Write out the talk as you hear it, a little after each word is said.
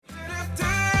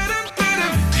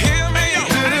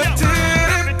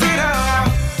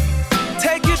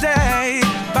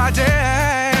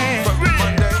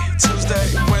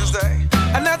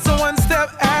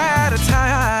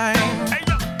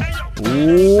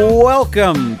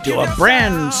Welcome to a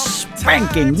brand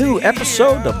spanking new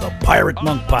episode of the Pirate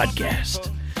Monk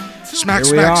Podcast. Smack,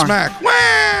 Here we smack, are.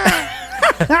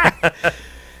 smack. Wah!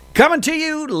 Coming to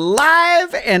you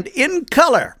live and in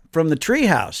color from the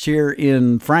Treehouse here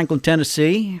in Franklin,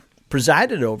 Tennessee,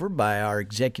 presided over by our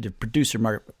executive producer,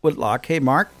 Mark Whitlock. Hey,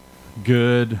 Mark.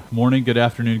 Good morning, good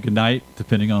afternoon, good night,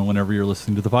 depending on whenever you're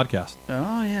listening to the podcast.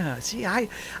 Oh, yeah. See, I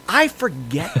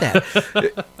forget that.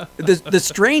 The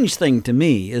strange thing to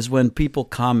me is when people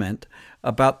comment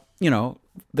about,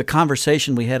 the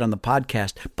conversation we had on the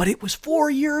podcast, but it was 4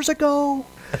 years ago.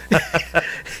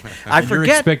 I forget. You're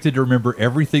expected to remember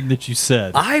everything that you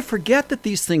said. I forget that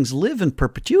these things live in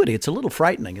perpetuity. It's a little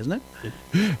frightening, isn't it?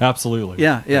 Absolutely.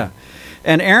 Yeah.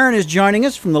 And Aaron is joining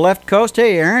us from the left coast.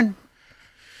 Hey, Aaron.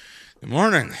 Good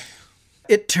morning.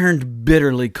 It turned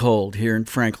bitterly cold here in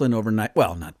Franklin overnight.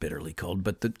 Well, not bitterly cold,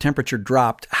 but the temperature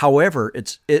dropped. However,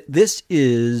 this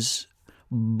is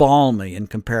balmy in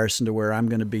comparison to where I'm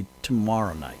going to be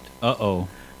tomorrow night. Uh-oh.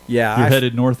 Yeah. You're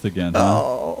headed north again, huh?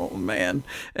 Oh, man.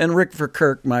 And Rick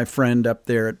Verkirk, my friend up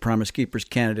there at Promise Keepers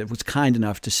Canada, was kind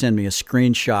enough to send me a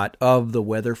screenshot of the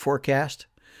weather forecast.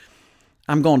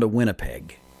 I'm going to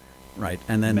Winnipeg, right?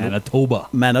 And then Manitoba.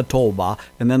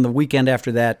 And then the weekend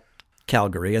after that,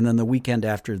 Calgary, and then the weekend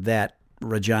after that,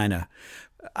 Regina.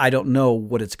 I don't know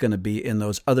what it's going to be in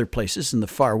those other places in the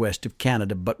far west of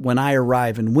Canada, but when I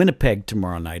arrive in Winnipeg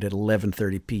tomorrow night at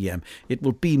 11:30 p.m., it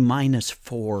will be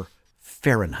 -4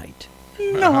 Fahrenheit.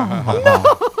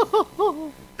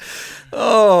 No.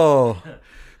 Oh.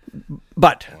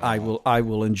 But I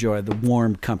will enjoy the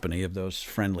warm company of those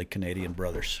friendly Canadian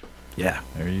brothers. Yeah.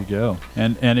 There you go.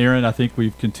 And Aaron, I think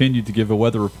we've continued to give a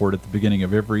weather report at the beginning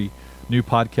of every new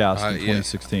podcast in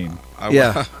 2016. I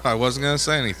wasn't going to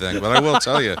say anything, but I will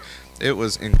tell you, it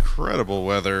was incredible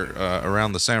weather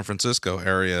around the San Francisco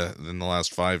area in the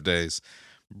last 5 days.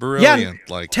 Brilliant.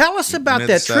 Yeah, tell us about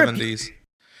that trip.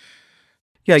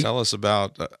 Yeah, tell us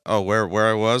about where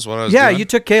I was, what I was doing. Yeah, you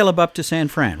took Caleb up to San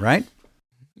Fran, right?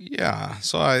 Yeah,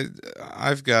 so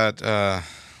I've got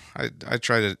I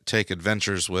try to take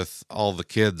adventures with all the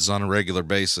kids on a regular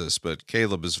basis, but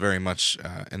Caleb is very much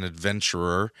an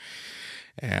adventurer.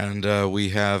 And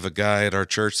we have a guy at our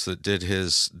church that did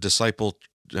his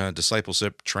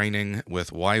discipleship training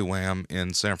with YWAM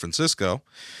in San Francisco,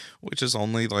 which is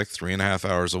only like 3.5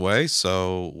 hours away.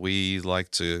 So we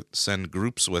like to send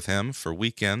groups with him for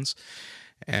weekends.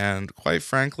 And quite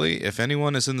frankly, if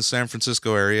anyone is in the San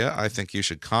Francisco area, I think you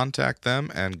should contact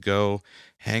them and go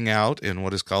hang out in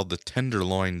what is called the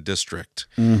Tenderloin District.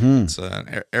 Mm-hmm. It's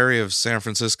an area of San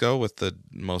Francisco with the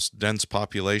most dense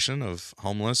population of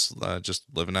homeless just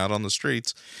living out on the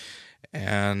streets.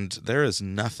 And there is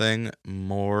nothing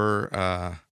more,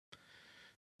 I'll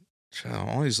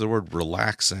use the word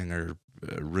relaxing or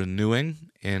renewing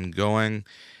in going.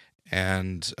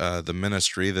 And the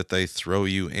ministry that they throw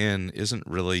you in isn't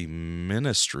really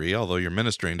ministry, although you're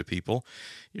ministering to people.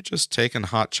 You're just taking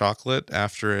hot chocolate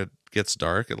after it gets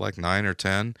dark at like 9 or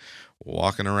 10,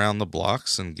 walking around the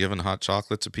blocks and giving hot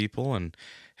chocolate to people and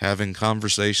having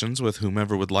conversations with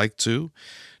whomever would like to.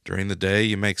 During the day,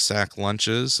 you make sack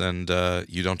lunches, and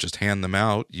you don't just hand them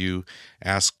out. You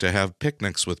ask to have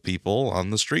picnics with people on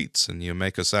the streets, and you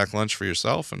make a sack lunch for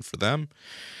yourself and for them.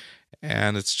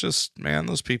 And it's just, man,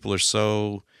 those people are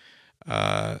so,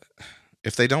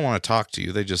 if they don't want to talk to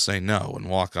you, they just say no and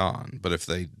walk on. But if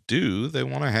they do, they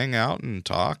want to hang out and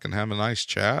talk and have a nice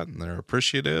chat, and they're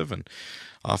appreciative, and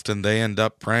often they end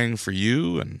up praying for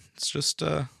you, and it's just,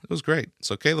 it was great.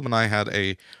 So Caleb and I had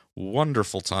a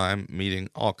wonderful time meeting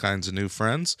all kinds of new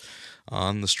friends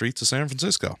on the streets of San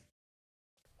Francisco.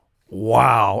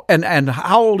 Wow. And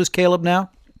how old is Caleb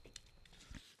now?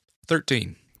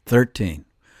 13.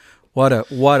 What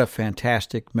a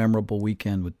fantastic, memorable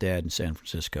weekend with Dad in San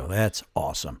Francisco. That's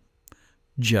awesome.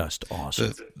 Just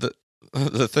awesome.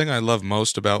 The thing I love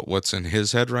most about what's in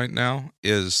his head right now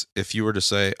is if you were to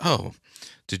say, "Oh,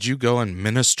 did you go and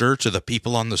minister to the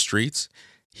people on the streets?"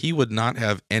 He would not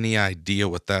have any idea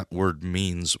what that word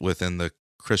means within the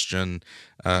Christian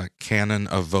canon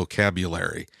of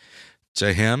vocabulary.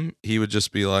 To him, he would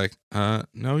just be like,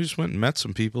 no, he just went and met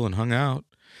some people and hung out.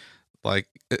 Like,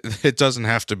 it doesn't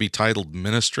have to be titled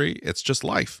ministry. It's just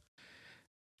life.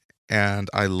 And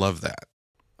I love that.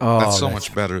 Oh, that's so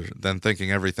much better than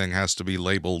thinking everything has to be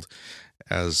labeled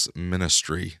as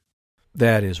ministry.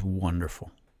 That is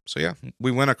wonderful. So, yeah,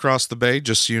 we went across the bay,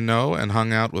 just so you know, and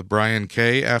hung out with Brian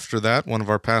Kay after that, one of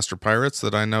our pastor pirates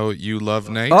that I know you love,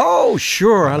 Nate. Oh,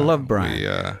 sure. I love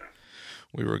Brian.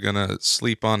 We were going to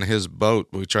sleep on his boat.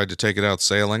 We tried to take it out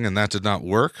sailing, and that did not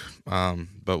work.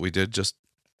 But we did just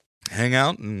hang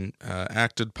out and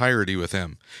acted piratey with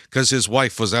him because his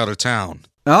wife was out of town.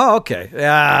 Oh, okay.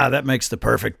 Yeah, that makes the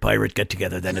perfect pirate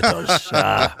get-together, then it does.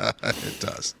 It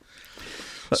does.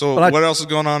 So what else is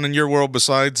going on in your world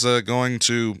besides going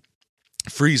to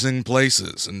freezing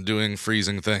places and doing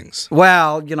freezing things?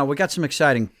 Well, we got some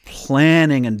exciting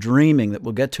planning and dreaming that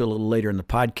we'll get to a little later in the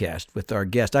podcast with our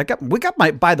guest.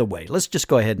 By the way, let's just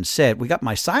go ahead and say it. We got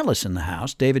my Silas in the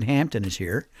house. David Hampton is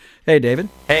here. Hey, David.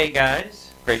 Hey, guys.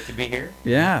 Great to be here.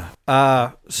 Yeah.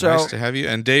 Nice to have you.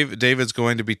 And David's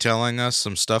going to be telling us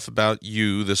some stuff about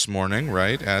you this morning,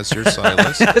 right? As your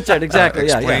Silas. That's right. Exactly.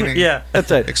 Yeah.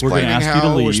 That's right. Explaining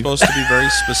how we're supposed to be very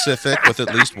specific with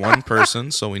at least one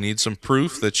person. So we need some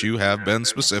proof that you have been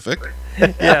specific.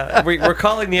 Yeah. We're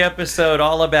calling the episode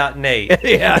all about Nate.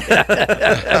 Yeah.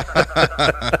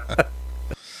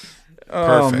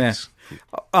 Oh, Perfect. man.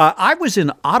 I was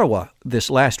in Ottawa this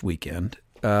last weekend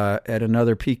at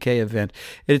another PK event.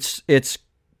 It's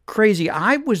crazy.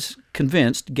 I was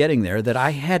convinced getting there that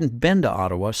I hadn't been to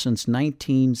Ottawa since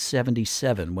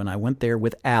 1977 when I went there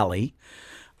with Allie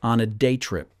on a day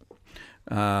trip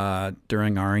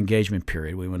during our engagement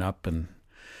period. We went up and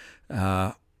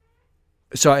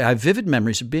so I have vivid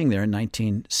memories of being there in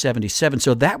 1977.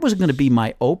 So that was going to be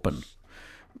my open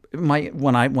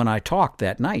when I talked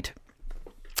that night.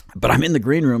 But I'm in the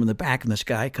green room in the back, and this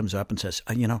guy comes up and says,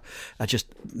 Nate, I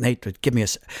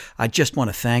just want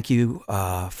to thank you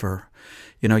for,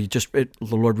 the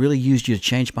Lord really used you to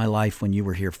change my life when you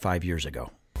were here 5 years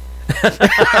ago.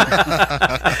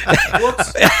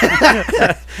 Whoops.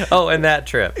 Oh, and that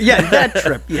trip. Yeah, that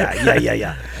trip.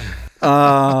 Yeah.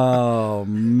 Oh,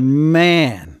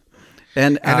 man.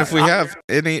 And if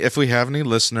we have any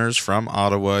listeners from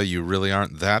Ottawa, you really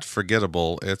aren't that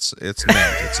forgettable. It's Nate.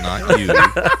 It's not you.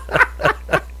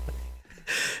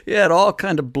 Yeah, it all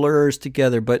kind of blurs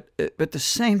together, but at the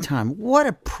same time, what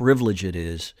a privilege it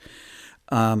is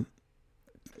to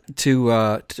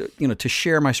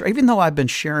share my story. Even though I've been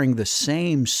sharing the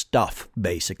same stuff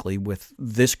basically with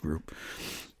this group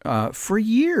for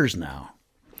years now.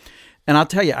 And I'll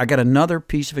tell you, I got another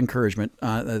piece of encouragement.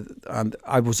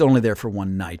 I was only there for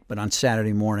one night, but on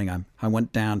Saturday morning, I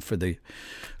went down for the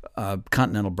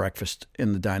continental breakfast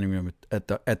in the dining room at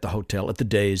the hotel at the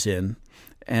Days Inn,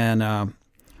 and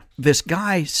this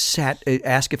guy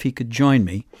asked if he could join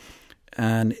me,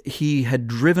 and he had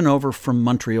driven over from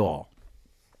Montreal.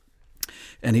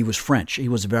 And he was French. He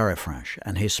was very French,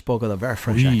 and he spoke with a very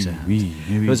French accent.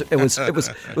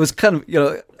 It was kind of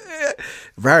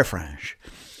very French.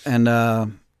 And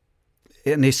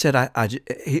he said,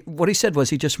 what he said was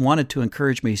he just wanted to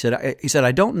encourage me. He said,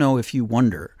 I don't know if you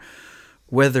wonder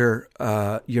whether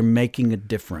you're making a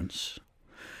difference,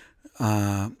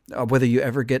 whether you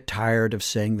ever get tired of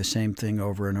saying the same thing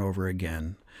over and over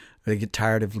again, or you get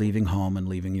tired of leaving home and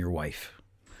leaving your wife.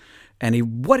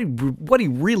 And what he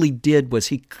really did was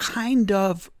he kind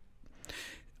of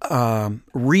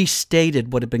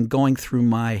restated what had been going through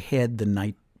my head the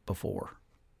night before.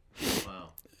 Wow.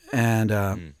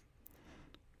 And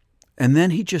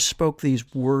then he just spoke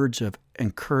these words of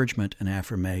encouragement and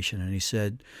affirmation. And he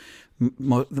said,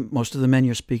 most of the men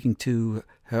you're speaking to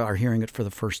are hearing it for the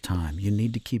first time. You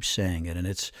need to keep saying it. And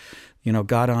it's,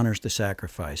 God honors the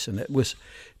sacrifice. And it was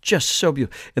just so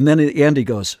beautiful. And then at the end he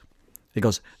goes,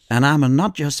 and I'm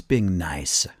not just being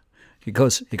nice. He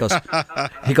goes,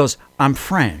 I'm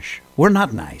French. We're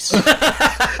not nice. He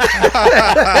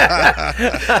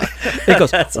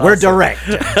goes, we're direct.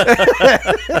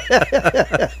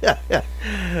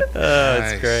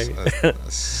 That's great. A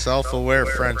self-aware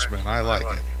Frenchman. I like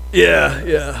it.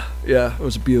 Yeah. It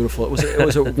was beautiful. It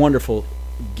was a wonderful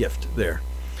gift there.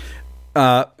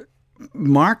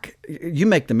 Mark, you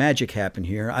make the magic happen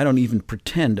here. I don't even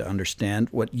pretend to understand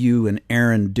what you and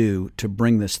Aaron do to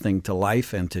bring this thing to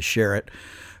life and to share it.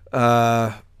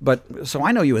 But so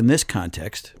I know you in this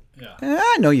context. Yeah.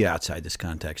 I know you outside this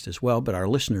context as well, but our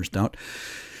listeners don't.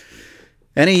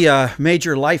 Any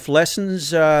major life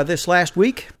lessons this last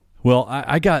week? Well,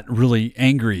 I got really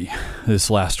angry this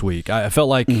last week. I felt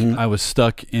like I was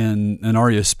stuck in an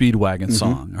REO Speedwagon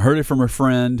song. I heard it from a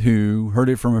friend who heard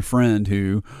it from a friend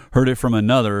who heard it from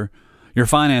another. Your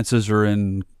finances are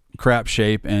in crap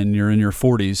shape and you're in your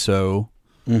 40s, so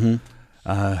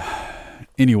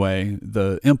anyway,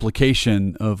 the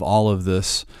implication of all of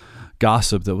this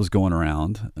gossip that was going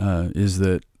around is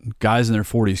that guys in their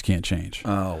 40s can't change.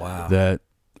 Oh, wow. That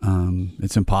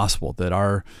it's impossible, that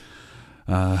our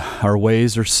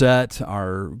ways are set,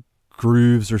 our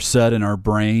grooves are set in our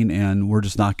brain, and we're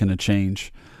just not going to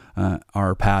change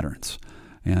our patterns.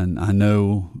 And I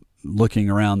know, looking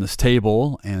around this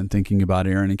table and thinking about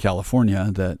Aaron in California,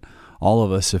 that all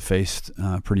of us have faced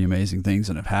pretty amazing things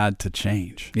and have had to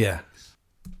change. Yeah.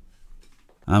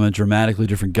 I'm a dramatically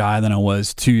different guy than I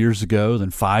was 2 years ago,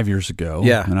 than 5 years ago.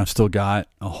 Yeah. And I've still got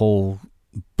a whole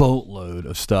boatload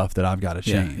of stuff that I've got to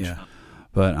change. Yeah.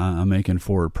 But I'm making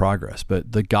forward progress.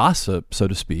 But the gossip, so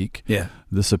to speak,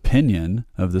 this opinion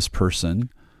of this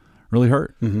person really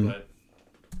hurt. Mm-hmm.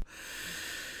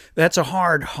 That's a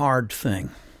hard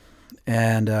thing.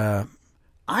 And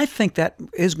I think that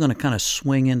is going to kind of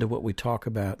swing into what we talk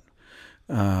about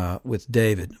with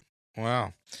David.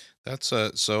 Wow. That's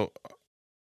so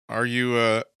are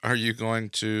you going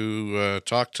to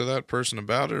talk to that person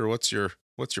about it, or what's your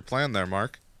plan there,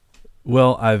 Mark?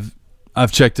 Well,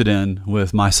 I've checked it in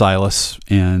with my Silas,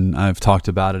 and I've talked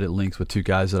about it at length with two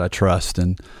guys that I trust,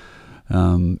 and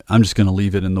I'm just going to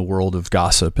leave it in the world of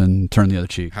gossip and turn the other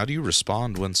cheek. How do you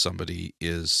respond when somebody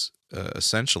is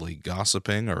essentially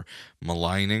gossiping or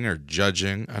maligning or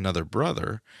judging another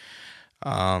brother?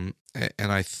 And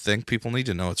I think people need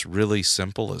to know it's really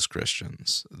simple as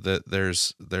Christians, that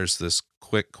there's this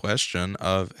quick question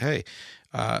of, hey,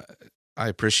 I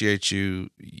appreciate you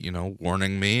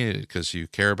warning me because you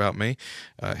care about me.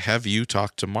 Have you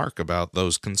talked to Mark about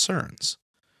those concerns?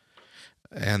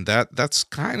 And that's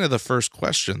kind of the first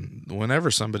question.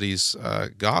 Whenever somebody's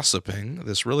gossiping,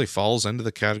 this really falls into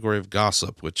the category of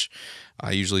gossip, which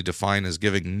I usually define as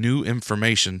giving new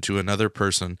information to another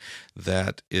person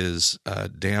that is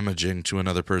damaging to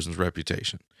another person's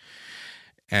reputation.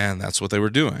 And that's what they were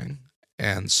doing.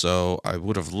 And so I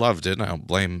would have loved it, and I don't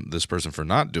blame this person for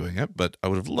not doing it, but I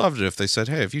would have loved it if they said,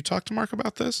 hey, have you talked to Mark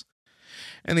about this?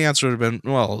 And the answer would have been,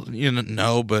 well,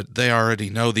 no, but they already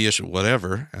know the issue,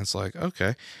 whatever. And it's like,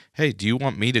 okay, hey, do you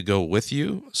want me to go with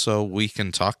you so we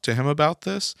can talk to him about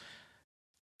this?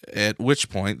 At which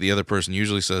point the other person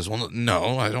usually says, well,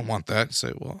 no, I don't want that. You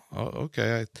say, well,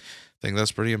 okay, I think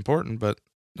that's pretty important, but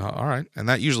all right. And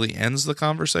that usually ends the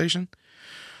conversation.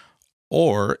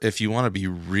 Or if you want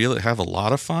to have a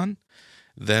lot of fun,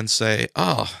 then say,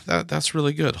 oh, that's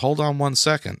really good. Hold on 1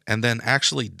 second. And then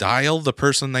actually dial the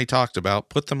person they talked about,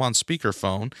 put them on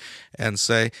speakerphone, and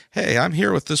say, hey, I'm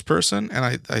here with this person, and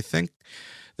I think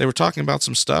they were talking about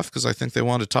some stuff because I think they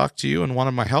wanted to talk to you and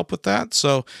wanted my help with that.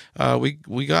 So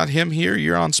we got him here.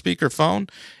 You're on speakerphone.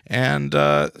 And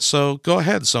so go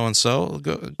ahead, so-and-so.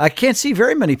 I can't see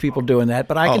very many people doing that,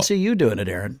 but I can see you doing it,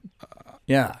 Aaron.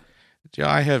 Yeah. Yeah,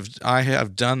 I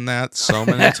have done that so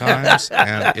many times,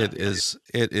 and it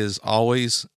is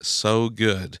always so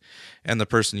good. And the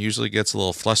person usually gets a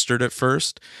little flustered at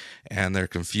first, and they're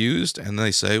confused, and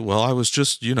they say, well, I was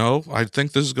just, I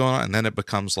think this is going on, and then it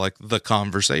becomes like the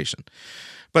conversation.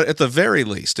 But at the very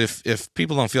least, if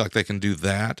people don't feel like they can do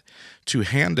that, to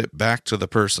hand it back to the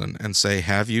person and say,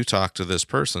 have you talked to this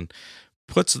person,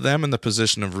 puts them in the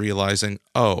position of realizing,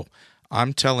 oh,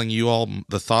 I'm telling you all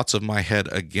the thoughts of my head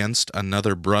against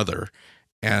another brother,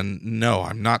 and no,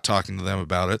 I'm not talking to them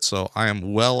about it, so I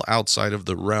am well outside of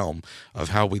the realm of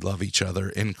how we love each other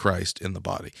in Christ in the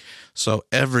body. So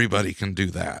everybody can do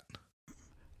that.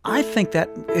 I think that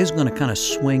is going to kind of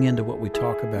swing into what we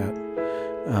talk about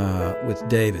with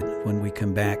David when we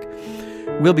come back.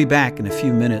 We'll be back in a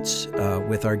few minutes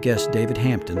with our guest, David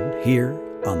Hampton, here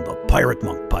on the Pirate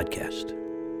Monk Podcast.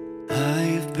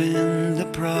 I've been the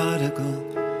prodigal,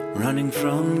 running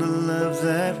from the love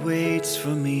that waits for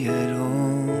me at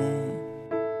home.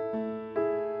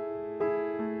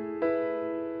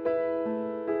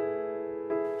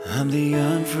 I'm the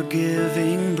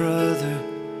unforgiving brother,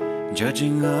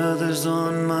 judging others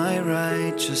on my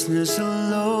righteousness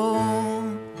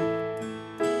alone.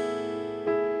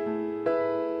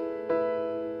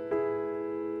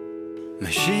 My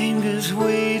shame gives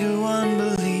way to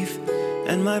unbelief,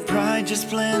 and my pride just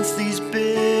plants these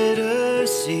bitter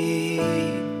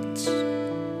seeds.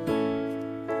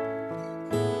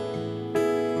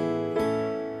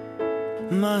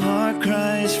 My heart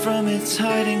cries from its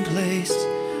hiding place,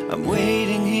 I'm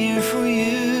waiting here for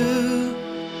you.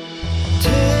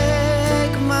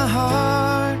 Take my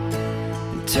heart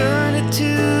and turn it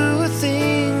to a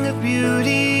thing of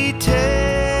beauty.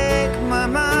 Take my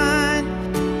mind,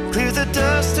 clear the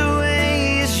dust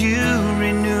away as you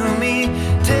renew me.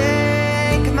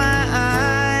 Take my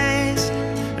eyes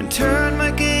and turn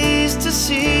my gaze to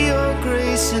see your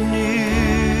grace anew.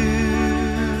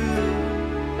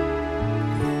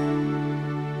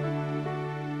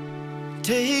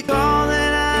 Take all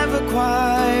that I've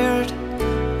acquired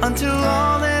until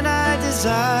all that I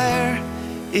desire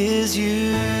is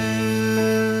you.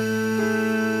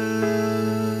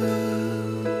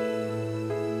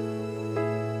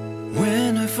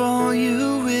 When I fall,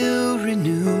 you will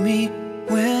renew me.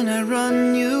 When I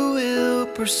run, you will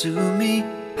pursue me.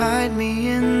 hide me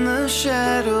in the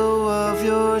shadow of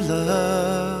your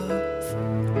love.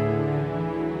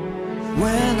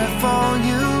 When I fall,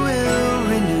 you will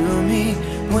renew me.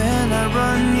 When I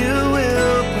run, you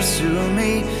will pursue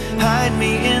me. Hide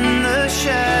me in the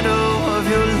shadow of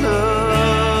your love.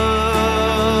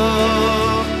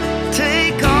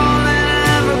 Take all that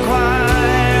I've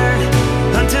acquired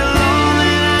until all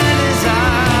that I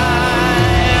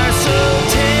desire. So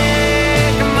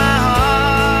take my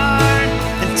heart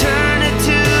and turn it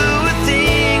to a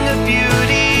thing of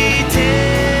beauty.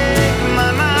 Take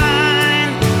my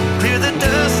mind, clear the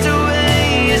dust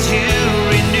away as you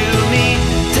renew me.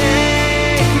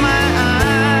 Take my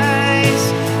eyes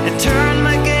and turn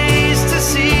my gaze to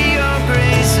see your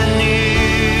grace anew.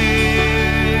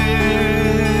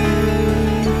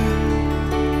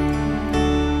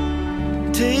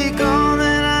 Take all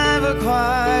that I've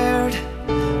acquired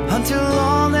until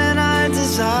all that I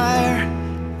desire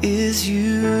is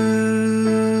you.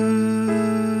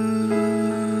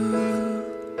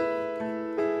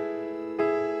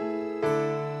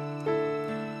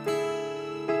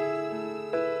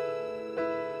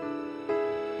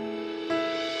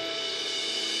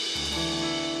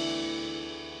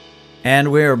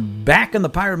 And we're back on the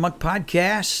Pirate Monk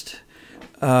podcast.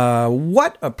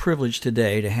 What a privilege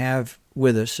today to have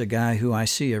with us a guy who I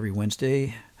see every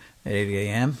Wednesday at 8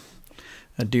 a.m.,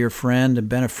 a dear friend and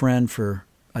been a friend for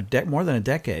more than a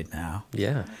decade now.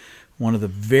 Yeah. One of the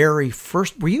very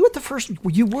first. Were you at the first?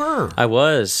 You were. I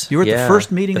was. You were at the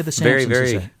first meeting of the very, Samson very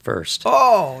Society. first.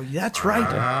 Oh, that's right.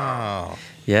 Oh.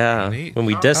 Yeah. Neat. When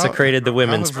we desecrated the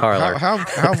women's parlor. How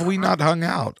have we not hung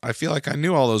out? I feel like I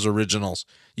knew all those originals.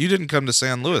 You didn't come to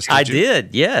San Luis, did I you?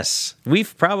 did, yes.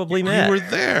 We've probably met. You were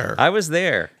there. I was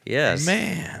there, yes.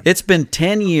 Man. It's been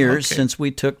 10 years Okay. since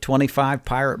we took 25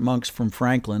 pirate monks from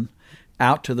Franklin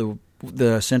out to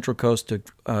the Central Coast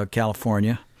of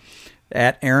California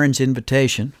at Aaron's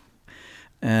invitation,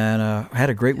 and had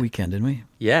a great weekend, didn't we?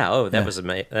 Yeah, that was an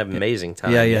amazing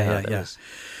time. Yeah. That was-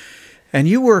 And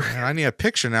you were. Man, I need a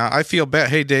picture now. I feel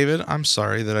bad. Hey, David, I'm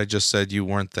sorry that I just said you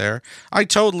weren't there. I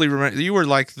totally remember. You were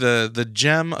like the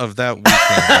gem of that weekend.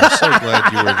 I'm so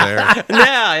glad you were there.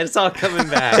 Yeah, it's all coming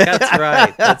back. That's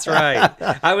right. That's right.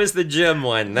 I was the gym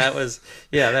one. That was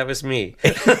me.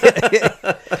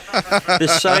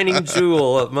 The shining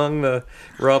jewel among the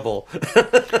rubble.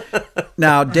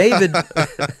 Now, David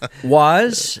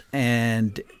was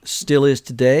and still is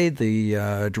today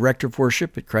the director of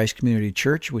worship at Christ Community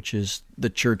Church, which is the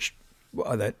church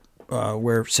that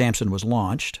where Samson was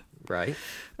launched. Right.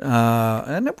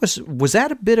 And it was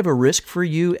that a bit of a risk for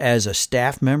you as a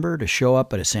staff member to show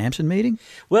up at a Samson meeting?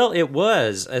 Well, it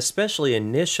was, especially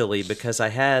initially, because I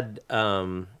had,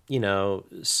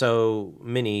 so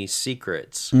many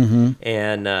secrets. Mm-hmm.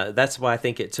 And that's why I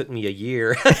think it took me a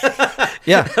year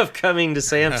of coming to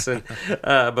Samson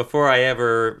before I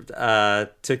ever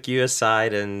took you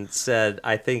aside and said,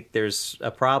 I think there's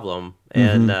a problem.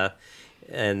 Mm-hmm.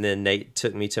 And then Nate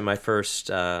took me to my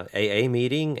first AA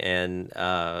meeting and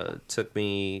took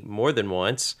me more than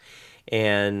once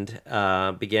and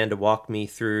began to walk me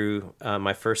through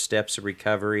my first steps of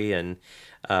recovery. And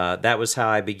that was how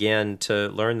I began to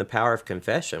learn the power of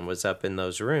confession, was up in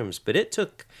those rooms. But it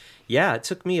took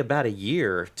me about a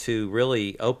year to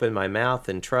really open my mouth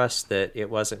and trust that it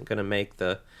wasn't going to make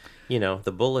the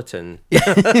bulletin.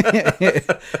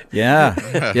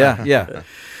 Yeah.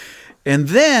 And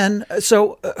then,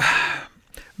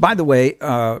 by the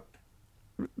way,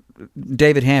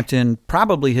 David Hampton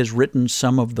probably has written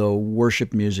some of the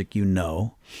worship music you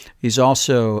know. He's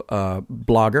also a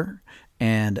blogger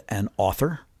and an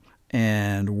author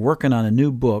and working on a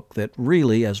new book that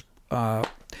really, as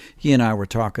he and I were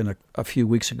talking a few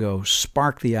weeks ago,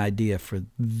 sparked the idea for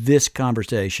this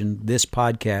conversation, this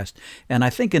podcast, and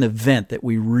I think an event that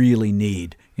we really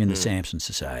need in the Samson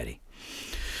Society.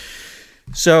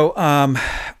 So,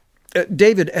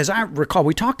 David, as I recall,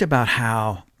 we talked about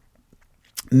how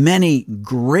many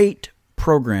great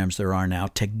programs there are now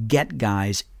to get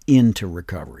guys into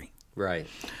recovery. Right.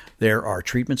 There are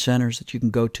treatment centers that you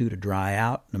can go to dry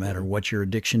out, no matter what your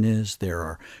addiction is. There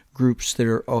are groups that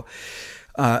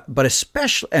are, but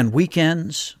especially, and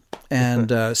weekends,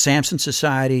 and Samson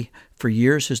Society for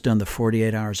years has done the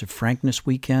 48 Hours of Frankness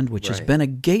weekend, which has been a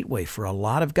gateway for a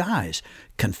lot of guys.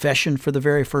 Confession for the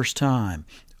very first time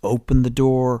opened the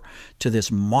door to this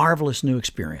marvelous new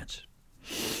experience.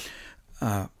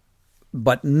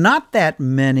 But not that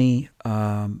many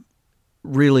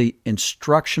really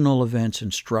instructional events,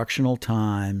 instructional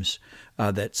times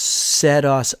that set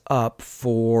us up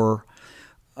for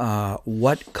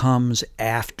what comes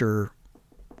after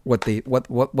what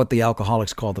the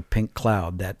alcoholics call the pink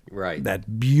cloud, Right.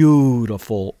 that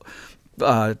beautiful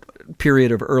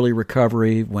period of early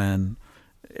recovery when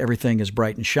everything is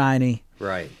bright and shiny.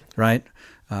 Right. Right.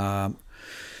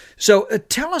 So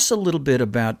tell us a little bit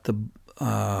about the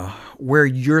where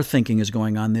your thinking is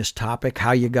going on this topic,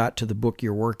 how you got to the book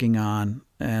you're working on,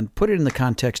 and put it in the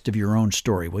context of your own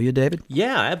story, will you, David?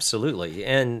 Yeah, absolutely.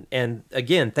 And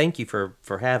again, thank you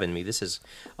for having me. This is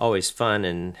always fun,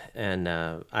 and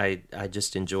I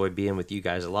just enjoy being with you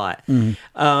guys a lot.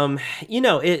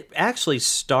 It actually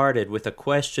started with a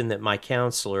question that my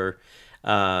counselor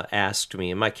asked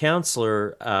me. And my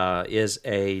counselor is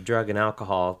a drug and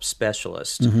alcohol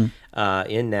specialist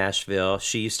in Nashville.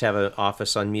 She used to have an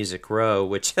office on Music Row,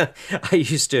 which I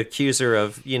used to accuse her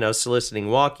of, soliciting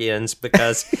walk-ins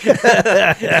because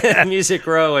Music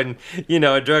Row and,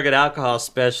 a drug and alcohol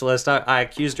specialist, I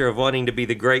accused her of wanting to be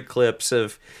the Great Clips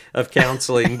of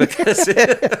counseling because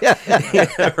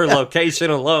her location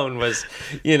alone was,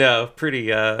 pretty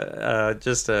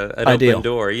just an ideal. Open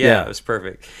door. Yeah, it was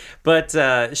perfect. But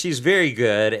she's very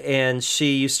good, and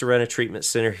she used to run a treatment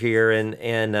center here, and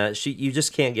you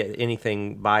just can't get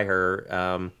anything by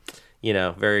her,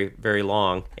 very, very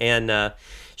long. And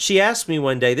she asked me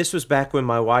one day, this was back when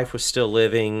my wife was still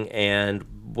living and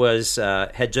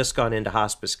had just gone into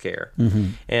hospice care.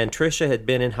 And Tricia had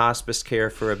been in hospice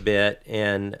care for a bit,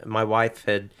 and my wife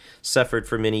had suffered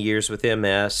for many years with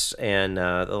MS, and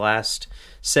the last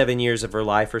 7 years of her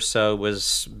life or so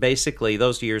was basically,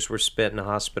 those years were spent in a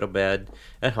hospital bed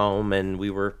at home, and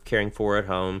we were caring for her at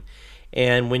home.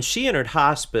 And when she entered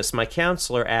hospice, my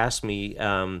counselor asked me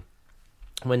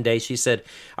one day, she said,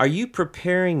 "Are you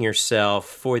preparing yourself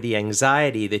for the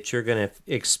anxiety that you're going to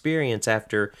experience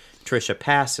after Tricia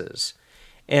passes?"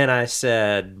 And I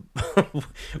said,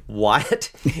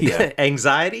 "What?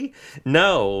 Anxiety?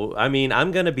 No. I mean,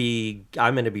 I'm going to be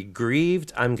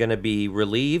grieved. I'm going to be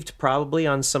relieved, probably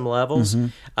on some levels.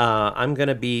 I'm going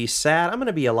to be sad. I'm going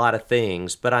to be a lot of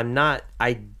things, but I'm not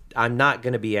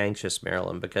going to be anxious,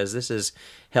 Marilyn, because this is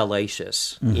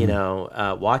hellacious.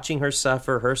 Watching her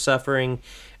suffer, her suffering.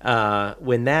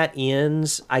 When that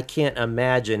ends, I can't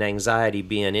imagine anxiety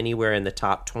being anywhere in the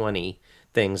top 20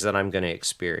 things that I'm going to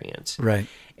experience." Right.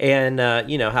 And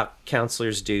how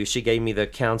counselors do. She gave me the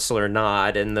counselor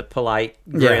nod and the polite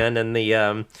grin and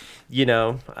the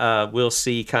we'll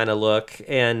see kind of look.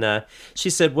 And she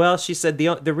said,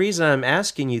 the reason I'm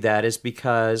asking you that is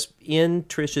because in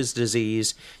Tricia's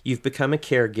disease, you've become a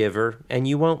caregiver, and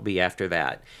you won't be after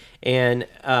that. And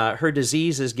her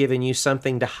disease has given you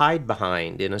something to hide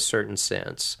behind in a certain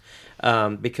sense,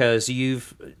 because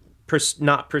you've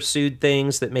not pursued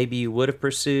things that maybe you would have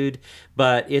pursued,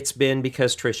 but it's been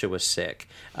because Tricia was sick.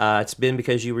 It's been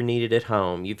because you were needed at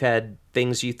home. You've had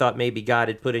things you thought maybe God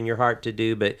had put in your heart to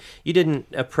do, but you didn't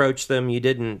approach them. You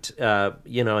didn't,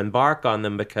 embark on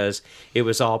them because it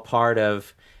was all part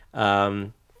of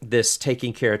this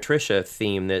taking care of Tricia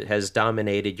theme that has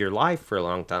dominated your life for a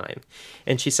long time.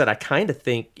 And she said, I kind of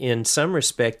think in some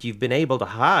respect you've been able to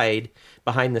hide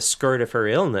behind the skirt of her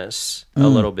illness a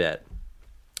little bit.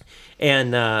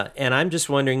 And I'm just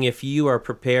wondering if you are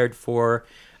prepared for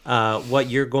what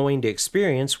you're going to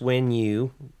experience when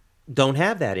you don't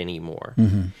have that anymore.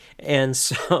 And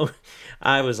so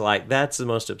I was like, that's the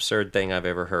most absurd thing I've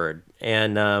ever heard.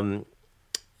 And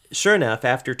sure enough,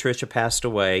 after Tricia passed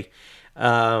away,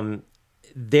 I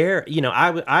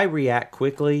react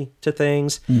quickly to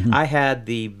things. I had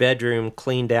the bedroom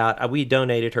cleaned out. We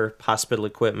donated her hospital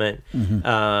equipment,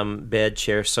 bed,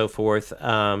 chair, so forth,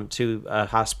 to a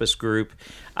hospice group.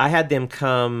 I had them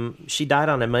come. She died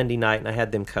on a Monday night, and I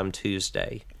had them come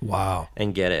Tuesday. Wow!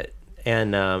 And get it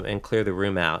and clear the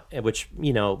room out, which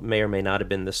may or may not have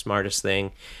been the smartest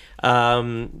thing,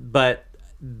 but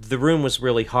the room was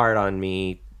really hard on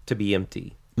me to be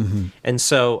empty. And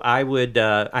so I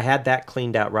had that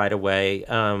cleaned out right away.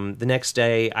 The next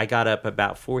day, I got up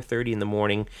about 4:30 in the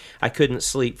morning. I couldn't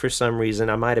sleep for some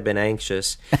reason. I might have been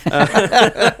anxious.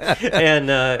 And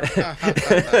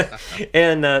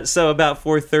so about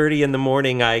 4:30 in the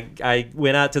morning, I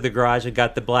went out to the garage and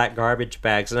got the black garbage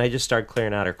bags, and I just started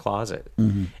clearing out her closet.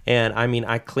 And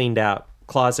I cleaned out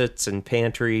closets and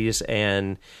pantries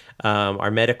and our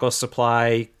medical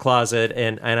supply closet,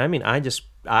 and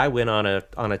I went on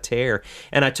a tear,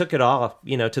 and I took it all,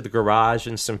 to the garage,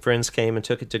 and some friends came and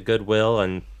took it to Goodwill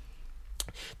and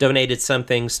donated some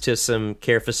things to some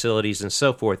care facilities and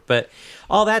so forth. But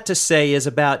all that to say is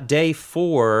about day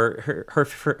 4,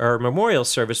 her memorial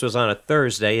service was on a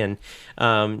Thursday, and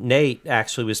Nate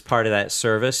actually was part of that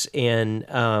service,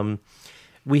 and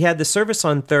we had the service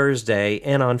on Thursday,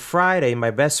 and on Friday,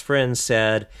 my best friend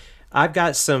said, I've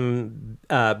got some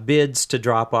bids to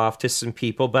drop off to some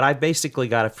people, but I basically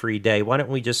got a free day. Why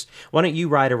don't you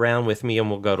ride around with me and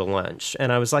we'll go to lunch?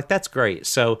 And I was like, that's great.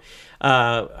 So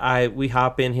we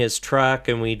hop in his truck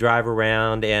and we drive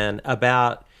around, and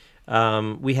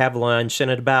we have lunch,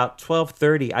 and at about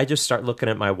 12:30, I just start looking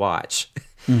at my watch.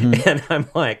 And I'm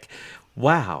like,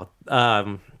 wow,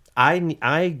 I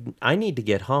need to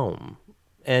get home.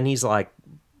 And he's like,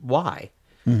 why?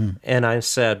 And I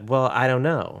said, well, I don't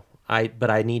know. But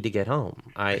I need to get home.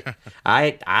 I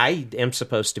am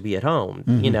supposed to be at home.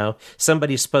 You know,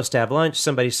 somebody's supposed to have lunch.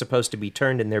 Somebody's supposed to be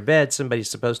turned in their bed. Somebody's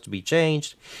supposed to be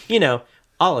changed. You know,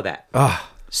 all of that.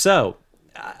 So,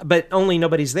 but only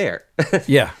nobody's there.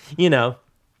 Yeah. You know.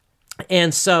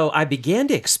 And so I began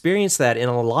to experience that in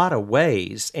a lot of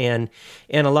ways, and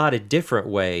in a lot of different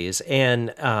ways.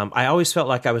 And I always felt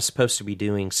like I was supposed to be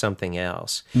doing something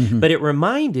else. But it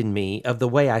reminded me of the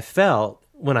way I felt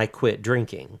when I quit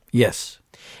drinking. Yes.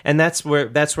 And that's where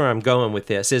I'm going with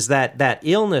this, is that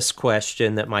illness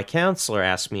question that my counselor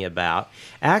asked me about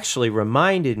actually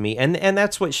reminded me, and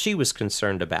that's what she was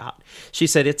concerned about. She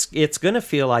said it's going to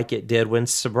feel like it did when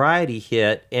sobriety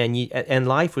hit and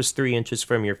life was 3 inches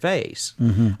from your face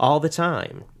all the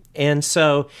time. And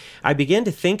so I began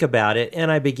to think about it, and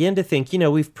I began to think,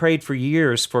 we've prayed for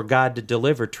years for God to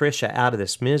deliver Tricia out of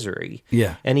this misery.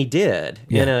 Yeah. And he did.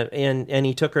 Yeah. And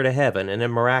he took her to heaven, and a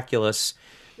miraculous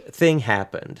thing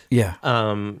happened. Yeah.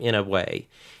 In a way.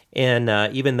 And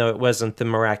even though it wasn't the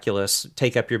miraculous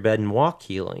take up your bed and walk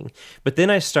healing. But then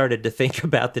I started to think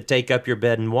about the take up your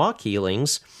bed and walk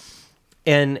healings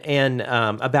and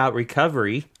about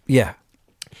recovery. Yeah.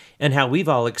 And how we've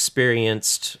all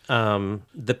experienced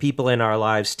the people in our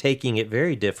lives taking it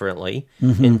very differently,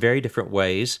 in very different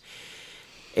ways.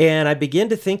 And I began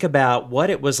to think about what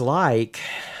it was like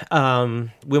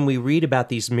when we read about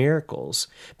these miracles,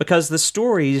 because the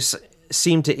stories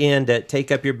seem to end at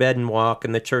take up your bed and walk,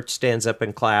 and the church stands up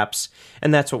and claps,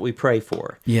 and that's what we pray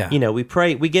for. Yeah. We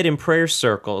pray, we get in prayer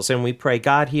circles, and we pray,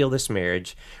 God, heal this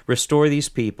marriage, restore these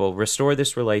people, restore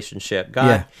this relationship,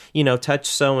 God, touch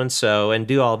so-and-so, and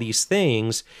do all these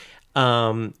things.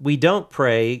 We don't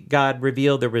pray, God,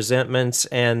 reveal the resentments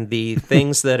and the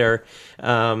things that are,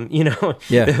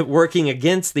 working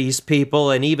against these people.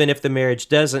 And even if the marriage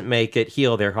doesn't make it,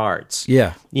 heal their hearts.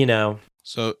 Yeah.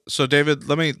 So David,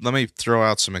 let me throw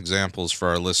out some examples for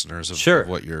our listeners of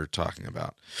what you're talking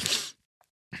about.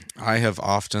 I have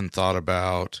often thought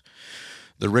about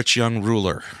the rich young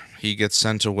ruler. He gets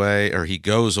sent away, or he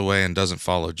goes away and doesn't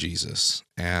follow Jesus.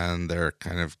 And there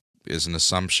kind of is an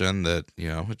assumption that,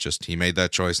 he made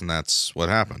that choice and that's what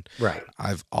happened. Right.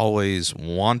 I've always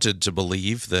wanted to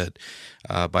believe that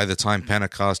by the time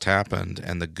Pentecost happened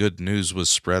and the good news was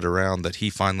spread around, that he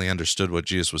finally understood what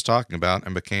Jesus was talking about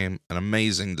and became an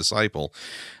amazing disciple.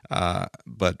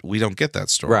 But we don't get that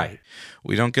story. Right.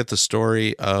 We don't get the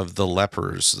story of the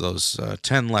lepers, those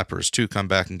 10 lepers, 2 come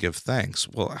back and give thanks.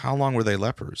 Well, how long were they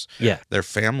lepers? Yeah. Their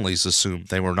families assumed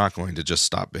they were not going to just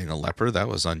stop being a leper. That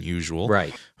was unusual.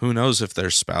 Right. Who knows if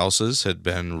their spouses had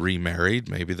been remarried?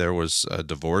 Maybe there was a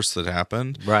divorce that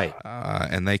happened. Right.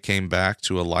 And they came back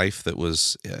to a life that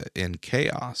was in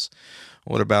chaos.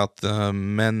 What about the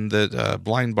men that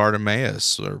blind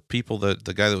Bartimaeus, or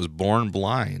the guy that was born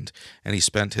blind, and he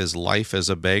spent his life as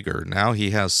a beggar? Now he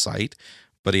has sight,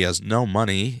 but he has no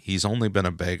money. He's only been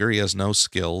a beggar. He has no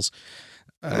skills.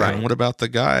 Right. And what about the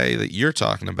guy that you're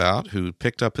talking about who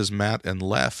picked up his mat and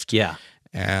left? Yeah.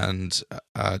 And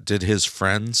did his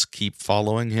friends keep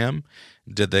following him?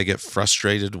 Did they get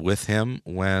frustrated with him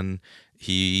when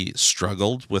he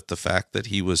struggled with the fact that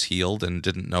he was healed and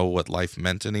didn't know what life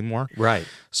meant anymore? Right.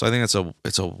 So I think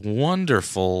it's a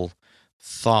wonderful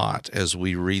thought as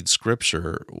we read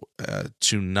Scripture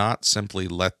to not simply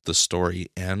let the story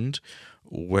end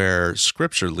where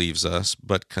Scripture leaves us,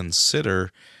 but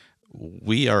consider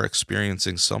we are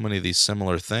experiencing so many of these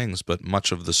similar things, but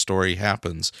much of the story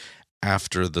happens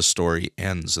after the story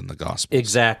ends in the gospel.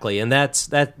 Exactly, and that's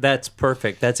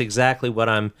perfect. That's exactly what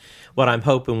I'm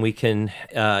hoping we can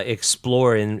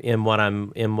explore in what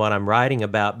I'm writing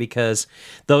about, because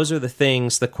those are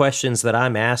the questions that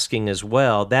I'm asking as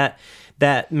well.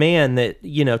 That man that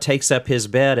takes up his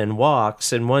bed and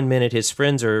walks, and one minute his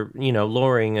friends are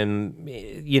lowering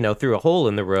him through a hole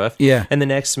in the roof, and the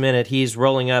next minute he's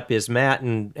rolling up his mat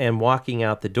and walking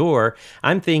out the door.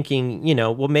 I'm thinking,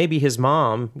 well, maybe his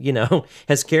mom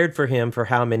has cared for him for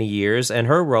how many years, and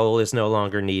her role is no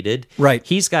longer needed. Right.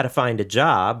 He's got to find a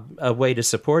job, a way to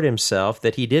support himself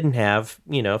that he didn't have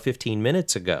 15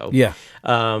 minutes ago. Yeah.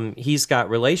 He's got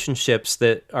relationships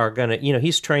that are gonna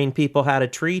he's trained people how to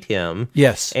treat him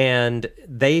Yes. And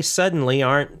they suddenly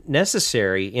aren't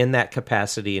necessary in that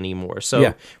capacity anymore.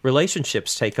 So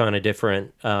relationships take on a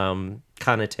different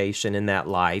connotation in that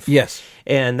life. Yes.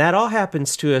 And that all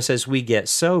happens to us as we get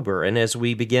sober and as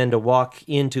we begin to walk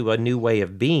into a new way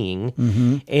of being.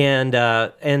 Mm-hmm.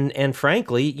 And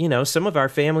frankly, you know, some of our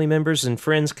family members and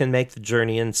friends can make the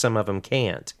journey and some of them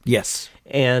can't. Yes.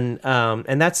 And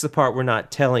that's the part we're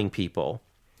not telling people,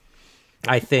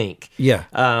 I think. Yeah.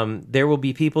 There will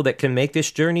be people that can make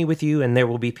this journey with you, and there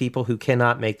will be people who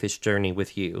cannot make this journey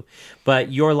with you.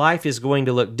 But your life is going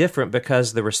to look different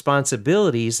because the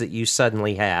responsibilities that you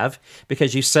suddenly have,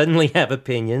 because you suddenly have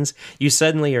opinions, you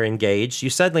suddenly are engaged,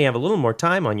 you suddenly have a little more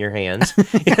time on your hands.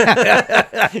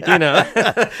 You know?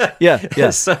 Yeah.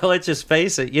 So let's just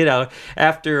face it, you know,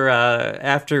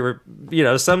 after you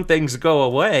know, some things go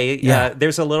away,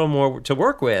 there's a little more to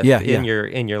work with in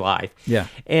your life. Yeah.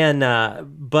 And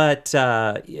but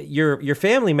your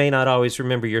family may not always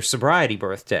remember your sobriety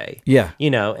birthday. Yeah.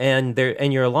 You know, and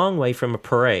you're a long way from a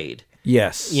parade.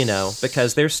 Yes. You know,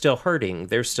 because they're still hurting.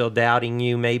 They're still doubting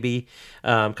you maybe.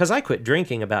 Because I quit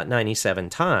drinking about 97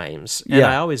 times. And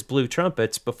I always blew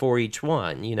trumpets before each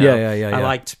one. You know, I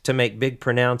liked to make big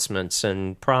pronouncements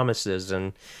and promises.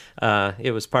 And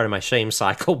it was part of my shame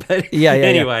cycle. But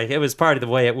anyway, it was part of the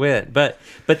way it went. But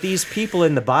these people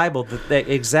in the Bible,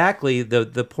 exactly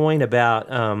the point about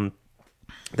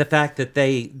the fact that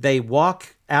they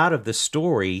walk out of the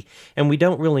story and we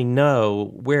don't really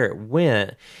know where it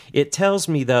went. It tells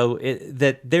me, though,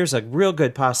 that there's a real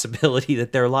good possibility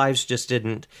that their lives just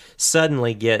didn't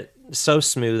suddenly get so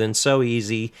smooth and so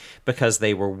easy because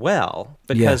they were well.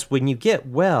 Because when you get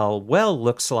well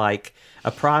looks like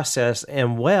a process,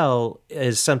 and well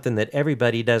is something that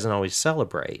everybody doesn't always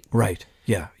celebrate. Right.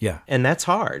 Yeah. And that's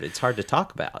hard. It's hard to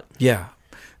talk about. Yeah.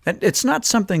 And it's not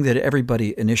something that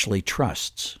everybody initially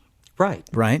trusts. Right.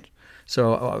 Right?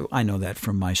 So I know that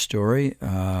from my story.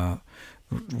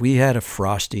 We had a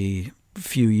frosty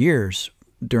few years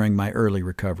during my early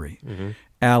recovery. Mm-hmm.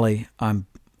 Allie, I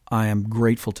am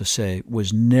grateful to say,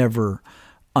 was never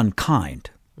unkind.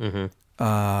 Mm-hmm.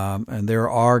 And there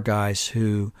are guys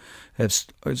who have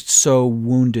so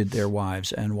wounded their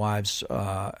wives, and wives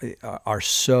are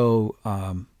so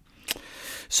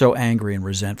angry and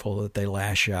resentful that they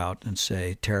lash out and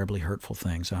say terribly hurtful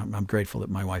things. I'm grateful that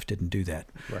my wife didn't do that.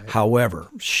 Right. However,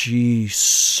 she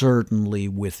certainly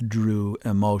withdrew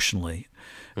emotionally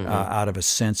out of a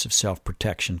sense of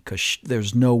self-protection, because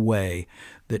there's no way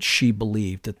that she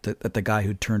believed that the guy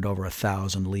who turned over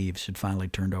 1,000 leaves had finally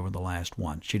turned over the last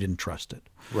one. She didn't trust it.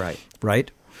 Right.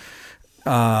 Right?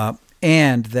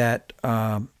 And that...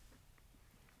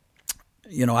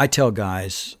 you know, I tell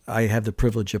guys, I have the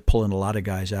privilege of pulling a lot of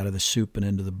guys out of the soup and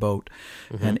into the boat.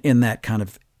 Mm-hmm. And in that kind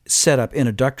of setup,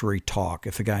 introductory talk,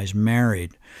 if a guy's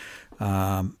married,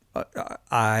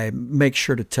 I make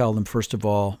sure to tell them, first of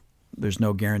all, there's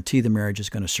no guarantee the marriage is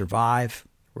going to survive.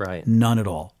 Right. None at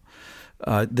all.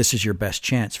 This is your best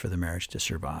chance for the marriage to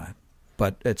survive.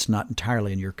 But it's not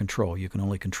entirely in your control. You can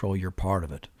only control your part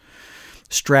of it.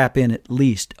 Strap in at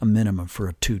least a minimum for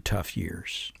 2 tough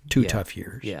years. 2 tough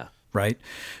years. Yeah. Right,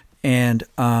 and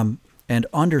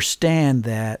understand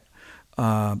that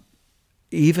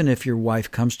even if your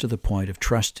wife comes to the point of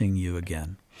trusting you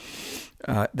again,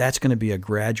 that's going to be a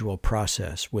gradual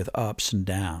process with ups and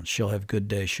downs. She'll have good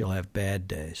days, she'll have bad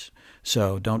days.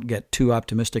 So don't get too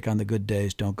optimistic on the good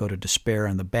days. Don't go to despair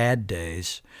on the bad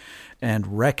days,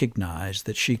 and recognize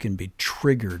that she can be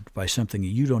triggered by something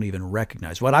you don't even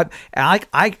recognize.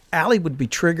 Allie would be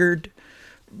triggered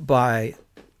by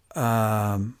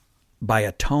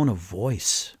a tone of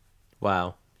voice.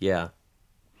 Wow. Yeah.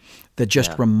 That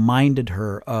just reminded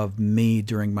her of me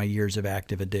during my years of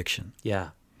active addiction. Yeah.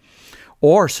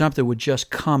 Or something would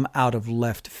just come out of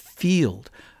left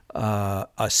field, a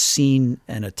scene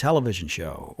in a television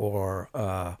show, or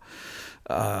a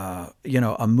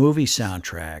movie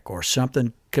soundtrack, or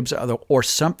something comes out, or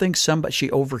something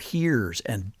she overhears,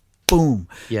 and boom,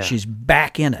 she's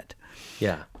back in it.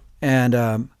 Yeah. And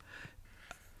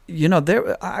there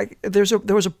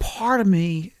was a part of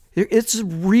me. It's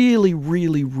really,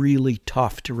 really, really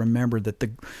tough to remember that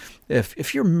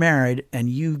if you're married and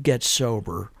you get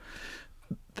sober,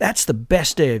 that's the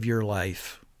best day of your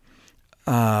life.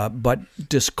 But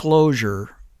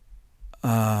disclosure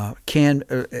can,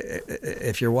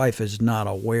 if your wife is not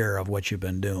aware of what you've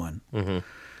been doing,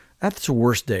 that's the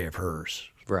worst day of hers.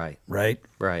 Right. Right.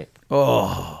 Right.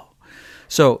 Oh,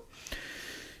 so,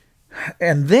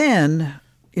 and then.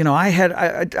 You know,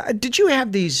 did you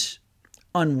have these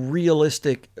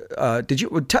unrealistic. Did you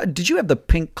have the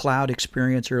pink cloud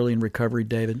experience early in recovery,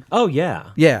 David? Oh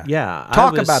yeah, yeah.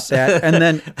 Talk about that, and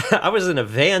then I was an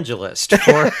evangelist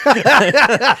for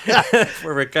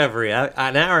for recovery.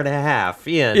 An hour and a half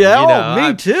in. Yeah,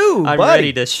 me too. I'm buddy.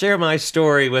 ready to share my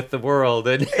story with the world,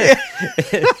 and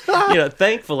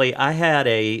thankfully, I had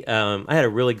a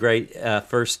really great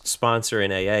first sponsor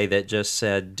in AA that just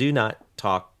said, "Do not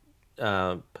talk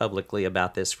publicly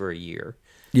about this for a year."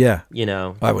 Yeah.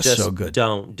 I was just so good.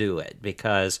 Don't do it,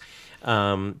 because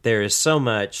there is so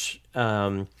much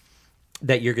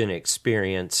that you're going to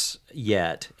experience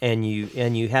yet, and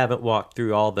you haven't walked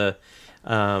through all the,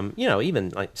 even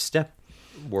like step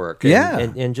work.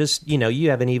 And just, you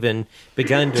haven't even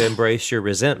begun to embrace your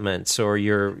resentments, or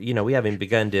we haven't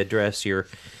begun to address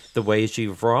the ways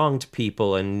you've wronged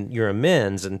people and your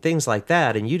amends and things like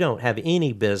that, and you don't have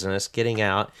any business getting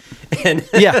out and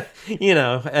I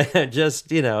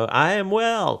am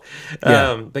well,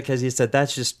 because he said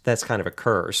that's kind of a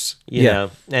curse,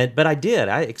 know. But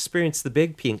I experienced the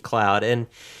big pink cloud, and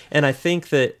I think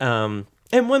that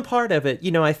and one part of it,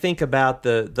 I think about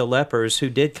the lepers who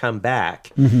did come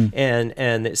back, and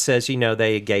it says,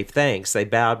 they gave thanks. They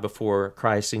bowed before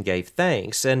Christ and gave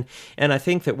thanks. And I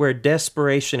think that where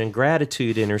desperation and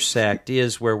gratitude intersect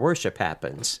is where worship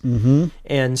happens. Mm-hmm.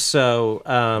 And so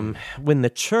when the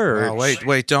church... Oh,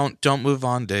 wait, don't move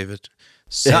on, David.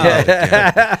 Slow down,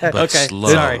 but okay, slow.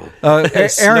 sorry.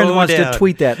 Aaron wants to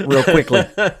tweet that real quickly.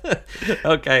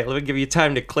 Okay, let me give you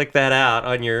time to click that out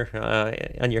on your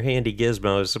handy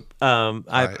gizmos.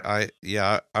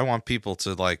 I want people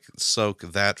to soak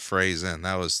that phrase in.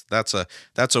 That's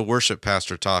a worship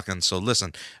pastor talking. So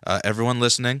listen, everyone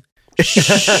listening.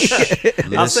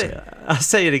 I'll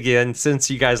say it again, since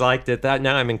you guys liked it.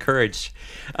 Now I'm encouraged.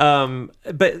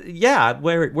 But yeah,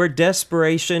 where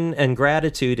desperation and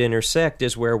gratitude intersect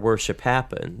is where worship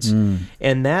happens,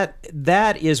 and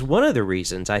that is one of the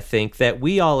reasons I think that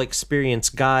we all experience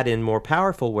God in more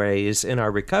powerful ways in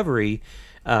our recovery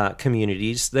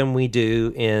communities than we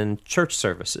do in church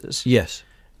services. Yes.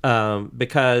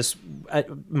 Because at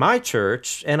my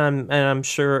church, and I'm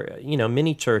sure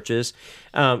many churches,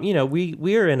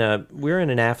 we're in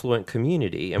an affluent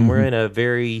community, and we're in a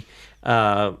very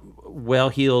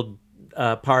well-heeled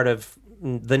part of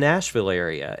the Nashville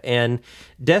area. And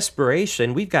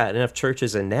desperation, we've got enough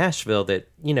churches in Nashville that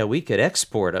we could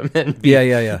export them. And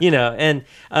and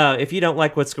if you don't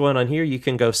like what's going on here, you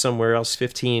can go somewhere else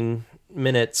 15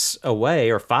 minutes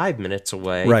away or 5 minutes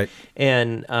away, right?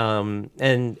 And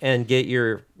get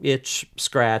your itch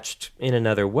scratched in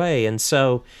another way. And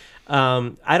so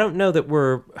I don't know that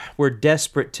we're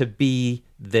desperate to be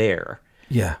there,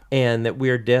 and that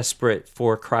we're desperate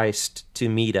for Christ to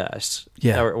meet us,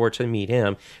 or to meet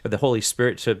Him, or the Holy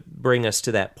Spirit to bring us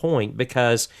to that point,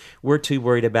 because we're too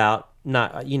worried about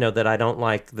not that I don't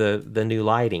like the new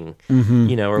lighting,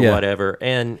 whatever,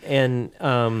 and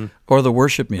or the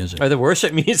worship music,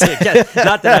 Yeah,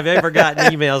 not that I've ever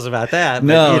gotten emails about that.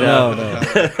 But,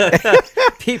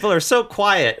 no. People are so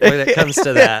quiet when it comes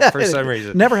to that for some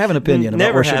reason. Never have an opinion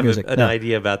about worship music. Never have an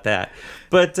idea about that.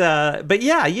 But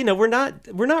yeah, we're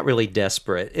not really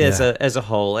desperate as a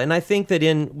whole, and I think that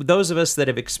in those of us that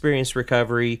have experienced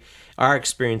recovery, are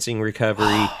experiencing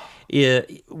recovery.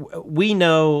 We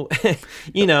know,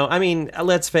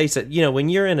 let's face it, when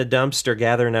you're in a dumpster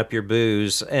gathering up your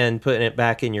booze and putting it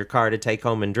back in your car to take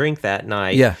home and drink that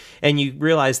night, and you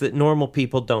realize that normal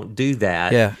people don't do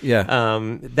that,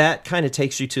 that kind of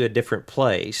takes you to a different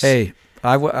place. Hey,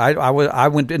 I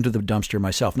went into the dumpster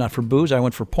myself, not for booze. I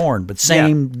went for porn, but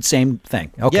same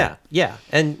thing. Okay. Yeah.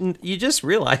 And you just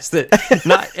realize that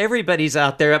not everybody's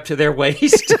out there up to their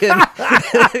waist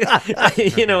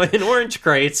in orange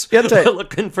crates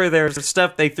looking for their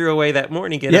stuff they threw away that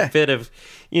morning in a fit of,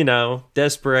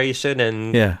 desperation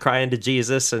and crying to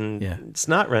Jesus, and it's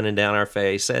not running down our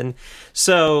face. And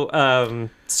so,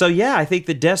 I think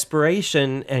the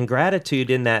desperation and gratitude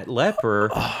in that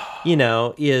leper,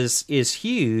 is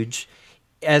huge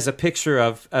as a picture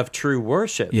of true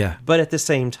worship. Yeah. But at the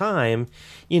same time,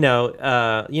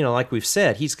 like we've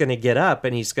said, he's going to get up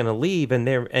and he's going to leave,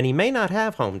 and he may not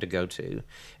have home to go to,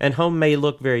 and home may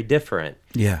look very different.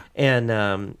 Yeah.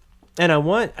 And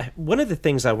one of the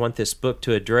things I want this book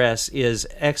to address is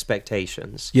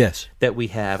expectations. Yes. That we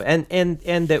have, and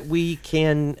that we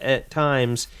can at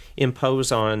times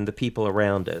impose on the people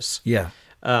around us. Yeah.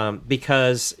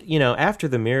 Because after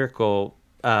the miracle,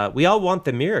 we all want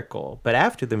the miracle, but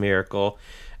after the miracle,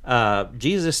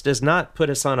 Jesus does not put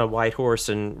us on a white horse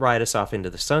and ride us off into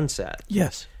the sunset.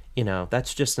 Yes.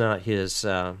 That's just not his.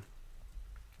 At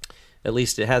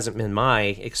least it hasn't been my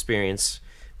experience.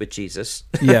 with Jesus.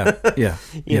 Yeah.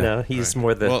 You know, he's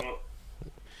more the. Well,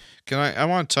 I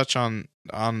want to touch on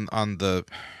the.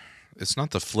 It's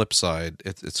not the flip side.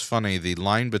 It's funny, the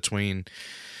line between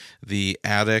the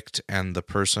addict and the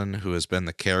person who has been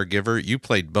the caregiver. You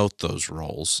played both those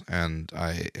roles, and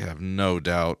I have no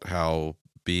doubt how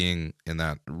being in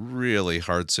that really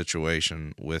hard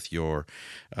situation with your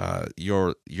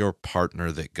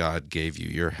partner that God gave you,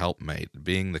 your helpmate,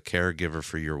 being the caregiver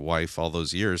for your wife all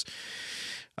those years,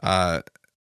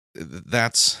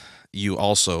 that's, you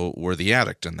also were the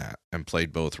addict in that and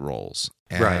played both roles.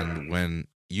 And when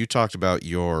you talked about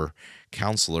your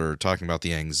counselor talking about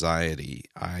the anxiety,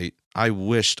 I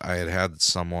wished I had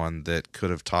someone that could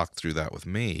have talked through that with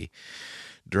me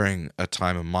during a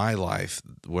time in my life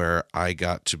where I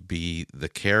got to be the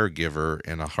caregiver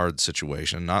in a hard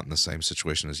situation, not in the same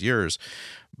situation as yours,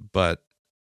 but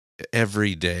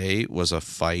every day was a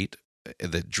fight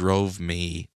that drove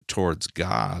me towards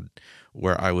God,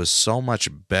 where I was so much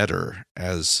better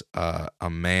as a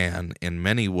man in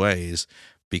many ways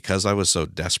because I was so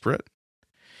desperate.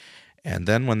 And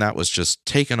then when that was just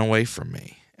taken away from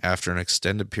me after an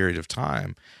extended period of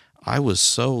time, I was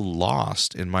so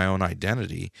lost in my own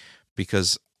identity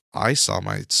because I saw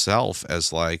myself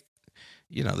as like,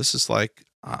 you know, this is like,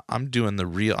 I'm doing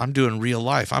real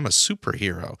life. I'm a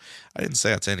superhero. I didn't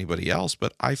say that to anybody else,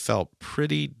 but I felt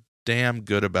pretty damn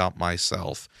good about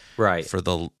myself. Right. For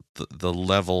the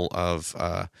level of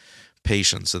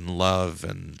patience and love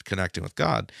and connecting with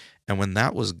God. And when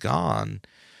that was gone,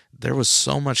 there was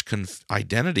so much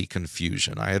identity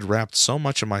confusion. I had wrapped so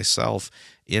much of myself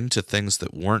into things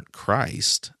that weren't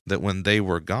Christ that when they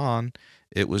were gone,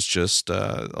 it was just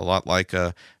a lot like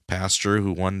a pastor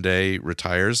who one day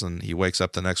retires and he wakes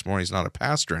up the next morning, he's not a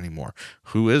pastor anymore.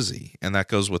 Who is he? And that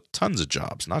goes with tons of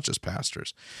jobs, not just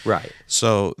pastors. Right.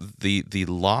 So the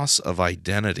loss of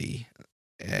identity,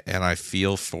 and I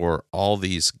feel for all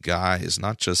these guys,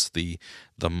 not just the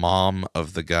mom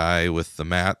of the guy with the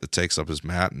mat that takes up his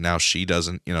mat, and now she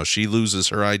doesn't, you know, she loses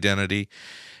her identity,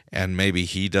 and maybe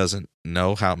he doesn't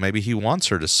know how, maybe he wants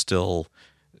her to still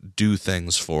do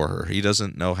things for her. He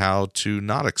doesn't know how to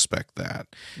not expect that.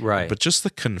 Right. But just the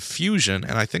confusion,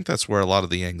 and I think that's where a lot of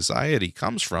the anxiety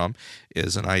comes from,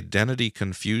 is an identity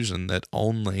confusion that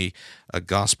only a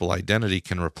gospel identity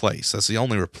can replace. That's the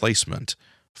only replacement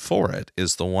for it,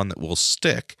 is the one that will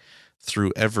stick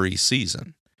through every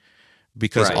season.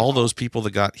 Because all those people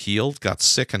that got healed got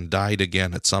sick and died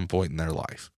again at some point in their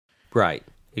life. Right.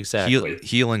 Exactly.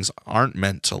 Healings aren't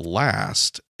meant to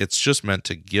last. It's just meant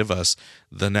to give us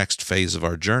the next phase of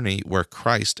our journey where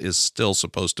Christ is still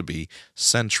supposed to be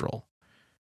central.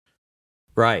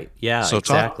 Right. Yeah. So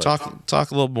exactly.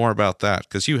 talk a little more about that,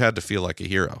 because you had to feel like a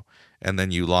hero, and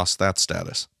then you lost that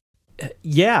status.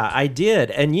 Yeah, I did.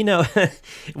 And, you know,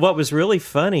 what was really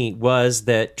funny was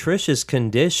that Trisha's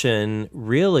condition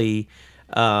really,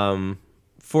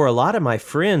 for a lot of my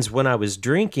friends, when I was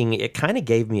drinking, it kind of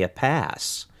gave me a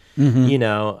pass. Mm-hmm. You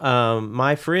know,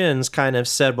 my friends kind of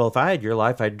said, well, if I had your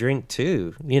life, I'd drink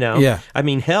too, you know? Yeah. I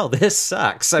mean, hell, this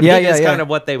sucks. I mean, that's kind of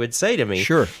what they would say to me.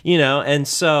 Sure. You know, and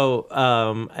so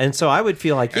I would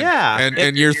feel like,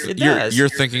 and you're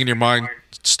thinking in your mind,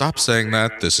 stop saying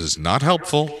that. This is not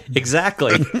helpful.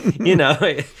 Exactly. You know,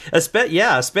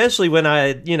 especially when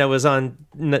I, you know, was on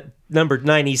number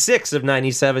 96 of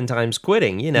 97 times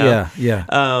quitting, you know.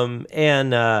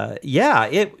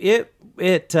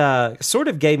 It sort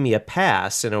of gave me a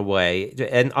pass in a way,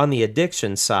 and on the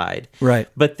addiction side. Right.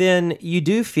 But then you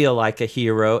do feel like a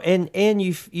hero, and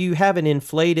you have an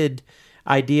inflated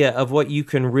idea of what you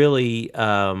can really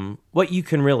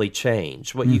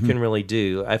change, what you can really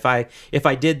do. If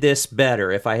I did this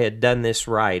better, if I had done this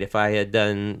right, if I had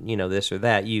done, you know, this or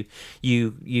that, you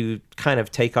kind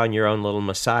of take on your own little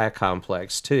Messiah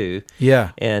complex too.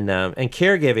 Yeah. And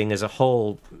caregiving as a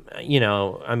whole, you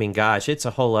know, I mean, gosh, it's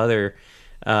a whole other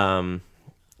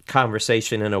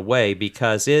conversation in a way,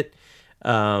 because it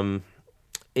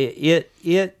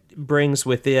brings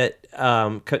with it,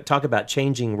 talk about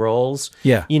changing roles.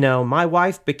 Yeah. You know, my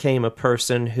wife became a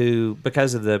person who,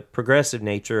 because of the progressive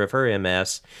nature of her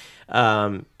MS,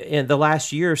 in the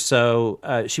last year or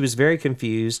so, she was very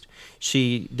confused.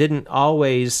 She didn't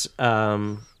always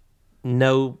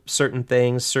know certain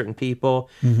things, certain people.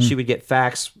 Mm-hmm. She would get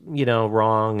facts, you know,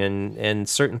 wrong, and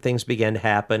certain things began to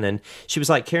happen. And she was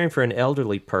like caring for an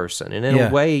elderly person. And in a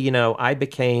way, you know, I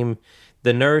became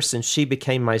the nurse and she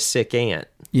became my sick aunt.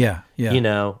 Yeah. You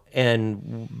know,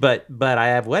 but I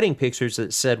have wedding pictures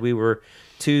that said we were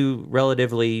two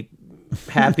relatively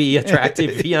happy,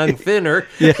 attractive young thinner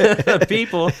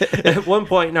people at one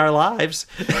point in our lives.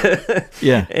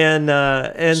 Yeah.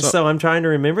 And so I'm trying to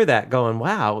remember that, going,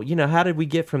 wow, how did we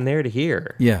get from there to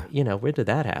here? Yeah. Where did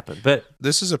that happen? But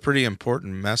this is a pretty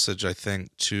important message, I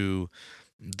think, to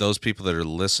those people that are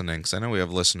listening, because I know we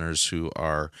have listeners who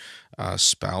are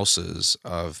spouses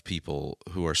of people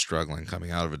who are struggling, coming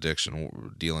out of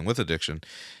addiction, dealing with addiction,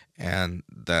 and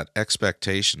that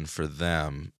expectation for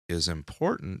them is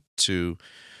important to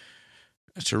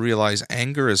realize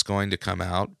anger is going to come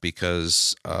out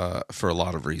because for a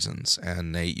lot of reasons.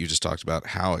 And Nate, you just talked about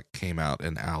how it came out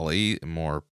in Allie,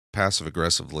 more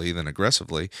passive-aggressively than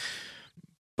aggressively.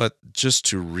 But just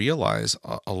to realize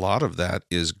a lot of that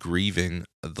is grieving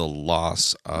the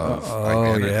loss of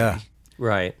identity. Yeah.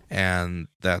 Right. And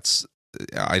that's,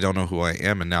 I don't know who I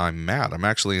am, and now I'm mad. I'm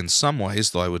actually, in some ways,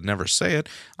 though I would never say it,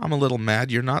 I'm a little mad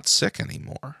you're not sick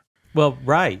anymore. Well,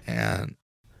 right. And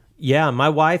yeah, my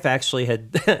wife actually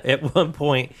had at one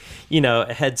point,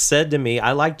 had said to me,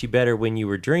 I liked you better when you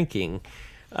were drinking,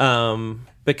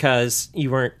 because you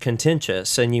weren't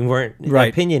contentious and you weren't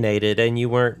opinionated and you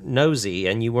weren't nosy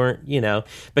and you weren't,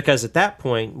 because at that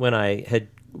point when I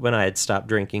had stopped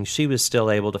drinking, she was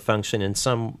still able to function in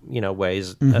some,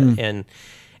 ways. And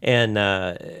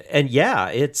yeah,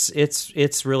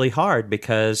 it's really hard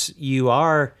because you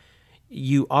are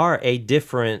a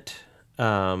different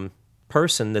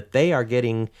person that they are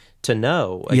getting to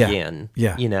know again.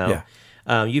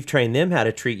 You've trained them how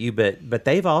to treat you, but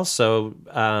they've also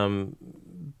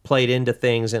played into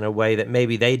things in a way that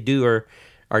maybe they do or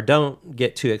don't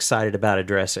get too excited about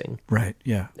addressing. Right.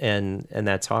 Yeah. And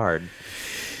that's hard.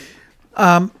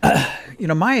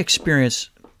 My experience,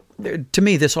 to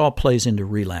me, this all plays into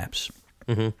relapse.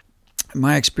 Mm-hmm.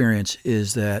 My experience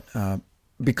is that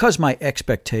because my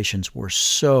expectations were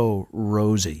so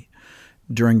rosy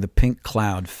during the pink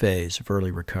cloud phase of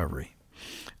early recovery,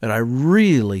 that I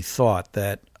really thought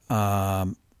that,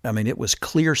 it was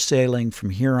clear sailing from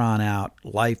here on out.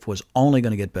 Life was only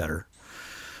going to get better.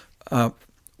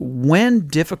 When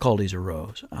difficulties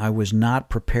arose, I was not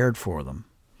prepared for them.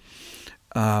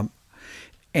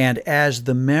 And as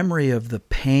the memory of the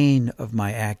pain of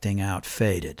my acting out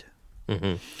faded,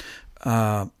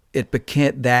 it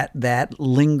became that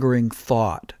lingering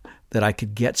thought that I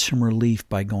could get some relief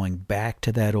by going back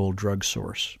to that old drug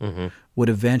source would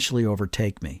eventually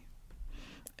overtake me,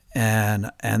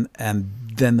 and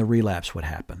then the relapse would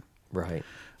happen. Right.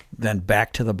 Then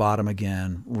back to the bottom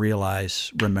again,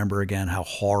 remember again how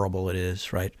horrible it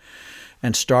is, right?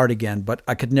 And start again, but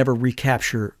I could never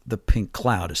recapture the pink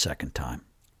cloud a second time.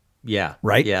 Yeah.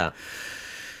 Right? Yeah.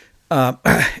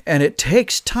 And it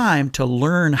takes time to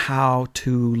learn how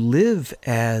to live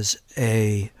as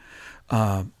a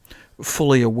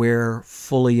fully aware,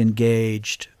 fully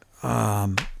engaged,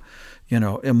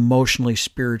 emotionally,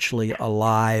 spiritually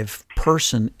alive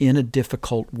person in a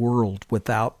difficult world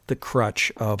without the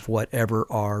crutch of whatever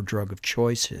our drug of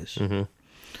choice is. Mm-hmm.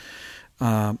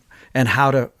 And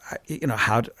how to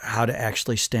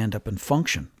actually stand up and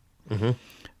function. Mm-hmm.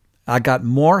 I got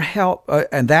more help,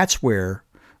 and that's where,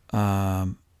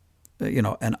 an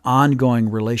ongoing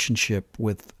relationship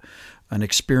with an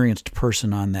experienced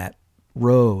person on that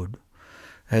road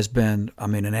has been,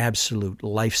 an absolute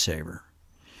lifesaver.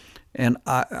 And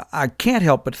I can't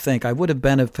help but think I would have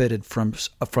benefited from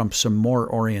some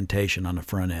more orientation on the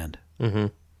front end. Mm-hmm.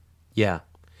 Yeah.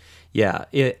 Yeah.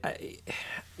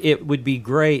 It would be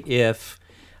great if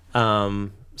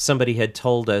somebody had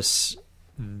told us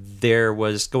there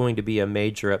was going to be a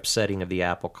major upsetting of the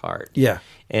apple cart. Yeah.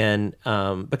 And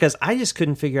because I just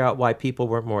couldn't figure out why people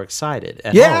weren't more excited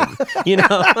at home. Yeah.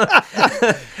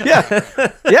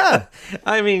 Yeah.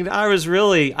 I was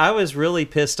really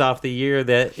pissed off the year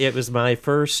that it was my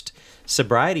first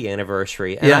sobriety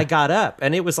anniversary, and I got up,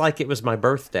 and it was like it was my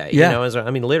birthday.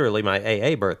 Literally my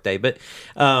AA birthday. But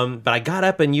I got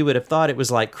up, and you would have thought it was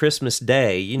like Christmas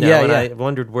Day, I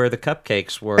wondered where the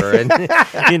cupcakes were,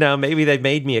 and maybe they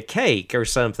made me a cake or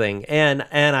something. And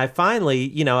I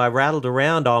finally, I rattled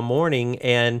around all morning,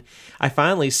 and I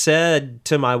finally said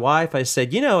to my wife, I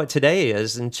said, "You know what today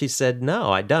is?" And she said,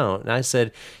 "No, I don't." And I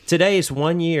said, "Today's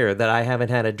 1 year that I haven't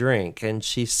had a drink." And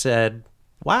she said,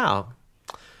 "Wow.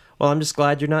 Well, I'm just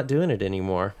glad you're not doing it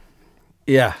anymore."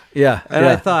 Yeah, yeah. And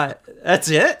I thought, that's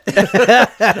it?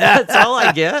 That's all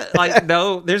I get? Like,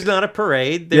 no, there's not a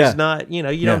parade. There's not, you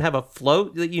don't have a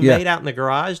float that you made out in the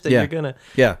garage that you're going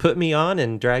to put me on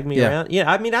and drag me around.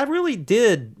 Yeah, I really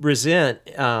did resent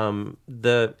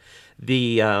the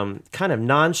the kind of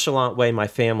nonchalant way my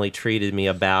family treated me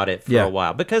about it for a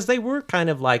while, because they were kind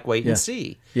of like wait and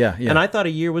see. Yeah. And I thought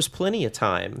a year was plenty of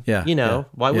time. Yeah.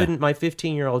 Why wouldn't my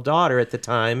 15-year-old daughter at the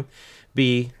time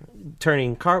be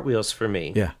turning cartwheels for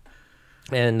me? Yeah.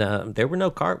 And there were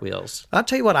no cartwheels. I'll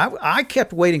tell you what, I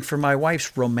kept waiting for my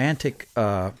wife's romantic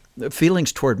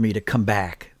feelings toward me to come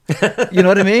back. You know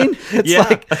what I mean? It's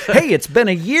like, hey, it's been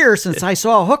a year since I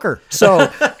saw a hooker. So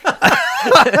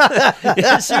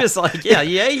she was like, you.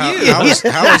 How is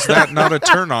that not a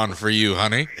turn on for you,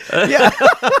 honey? Yeah.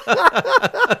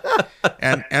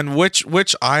 And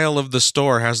which aisle of the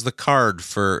store has the card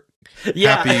for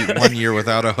happy 1 year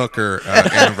without a hooker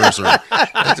anniversary?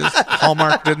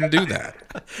 Hallmark didn't do that.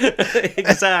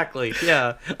 Exactly.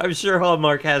 Yeah. I'm sure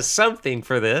Hallmark has something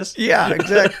for this. Yeah,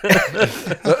 exactly.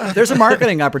 There's a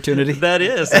marketing opportunity.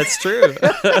 That's true.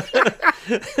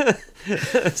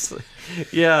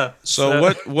 Yeah.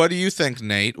 So what do you think,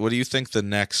 Nate? What do you think the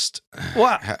next?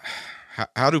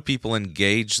 How do people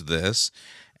engage this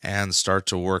and start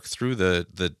to work through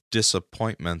the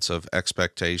disappointments of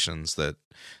expectations that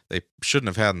they shouldn't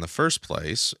have had in the first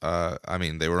place? I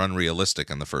mean, they were unrealistic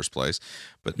in the first place,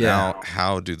 but now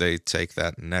how do they take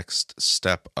that next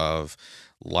step of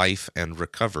life and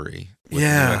recovery with new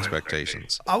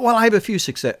expectations? Well, I have a few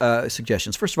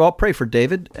suggestions. First of all, pray for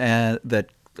David that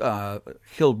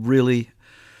he'll really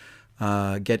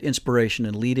get inspiration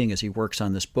and leading as he works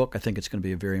on this book. I think it's going to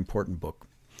be a very important book.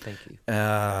 Thank you.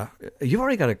 You've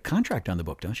already got a contract on the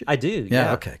book, don't you? I do.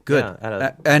 Yeah. Okay. Good.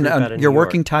 Yeah, and your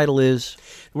working title is?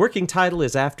 Working title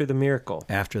is After the Miracle.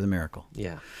 After the Miracle.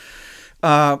 Yeah.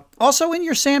 Also, in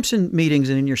your Samson meetings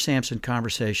and in your Samson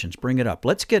conversations, bring it up.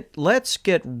 Let's get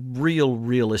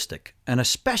realistic, and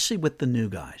especially with the new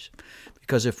guys,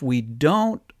 because if we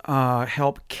don't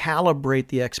help calibrate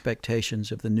the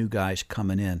expectations of the new guys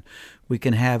coming in, we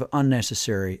can have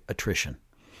unnecessary attrition.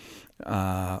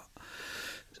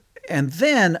 And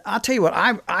then I'll tell you what,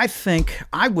 I think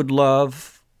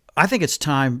it's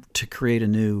time to create a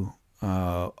new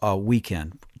a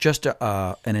weekend, just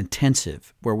an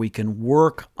intensive where we can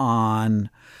work on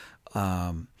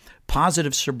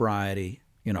positive sobriety,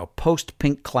 post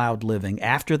pink cloud living,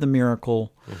 after the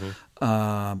miracle,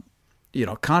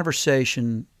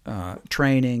 conversation,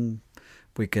 training.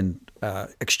 We can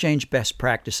exchange best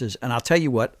practices. And I'll tell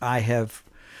you what, I'm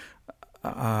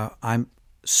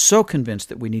so convinced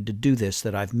that we need to do this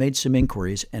that I've made some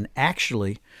inquiries and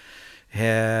actually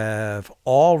have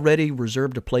already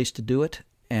reserved a place to do it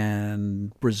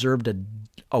and reserved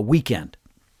a weekend.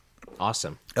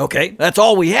 Awesome. Okay, that's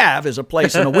all we have is a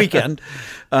place and a weekend.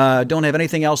 Don't have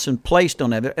anything else in place.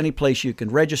 Don't have any place you can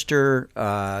register.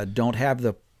 Don't have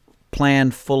the plan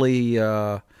fully.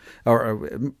 Or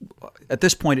at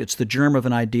this point, it's the germ of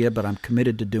an idea, but I'm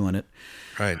committed to doing it.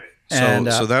 Right.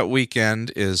 So that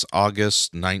weekend is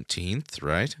August 19th,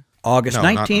 right? August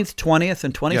 19th, 20th,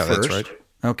 and 21st. Yeah, that's right.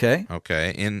 Okay.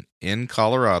 Okay, in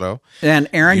Colorado. And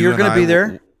Aaron, you're going to be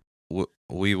there?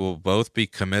 We will both be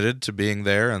committed to being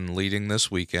there and leading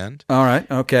this weekend. All right,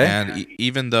 okay. And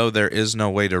even though there is no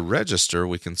way to register,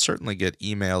 we can certainly get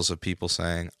emails of people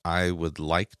saying, I would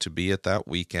like to be at that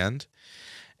weekend.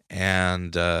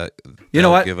 And you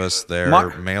know what? Give us their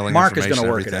mailing Mark information is gonna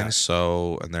and work everything.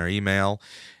 And their email.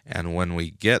 And when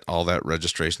we get all that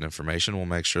registration information, we'll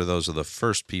make sure those are the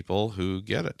first people who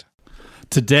get it.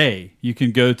 Today, you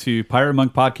can go to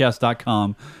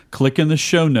piratemonkpodcast.com, click in the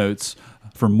show notes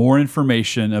for more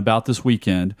information about this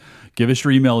weekend. Give us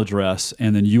your email address,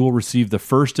 and then you will receive the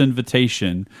first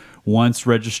invitation once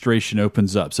registration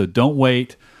opens up. So don't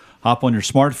wait. Hop on your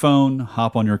smartphone,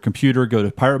 hop on your computer, go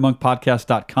to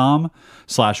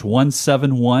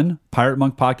piratemonkpodcast.com/171,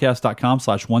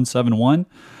 piratemonkpodcast.com/171,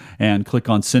 and click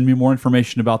on Send Me More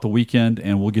Information About the Weekend,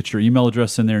 and we'll get your email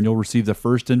address in there, and you'll receive the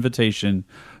first invitation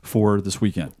for this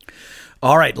weekend.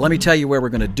 All right, let me tell you where we're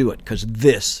going to do it, because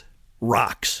this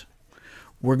rocks.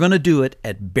 We're going to do it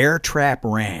at Bear Trap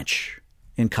Ranch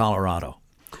in Colorado.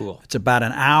 Cool. It's about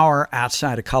an hour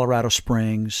outside of Colorado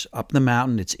Springs, up the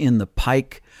mountain. It's in the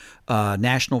Pike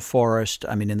National Forest,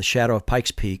 in the shadow of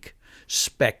Pikes Peak.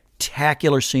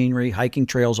 Spectacular scenery, hiking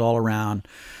trails all around.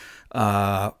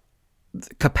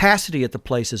 The capacity at the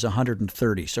place is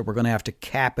 130, so we're going to have to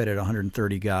cap it at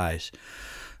 130 guys.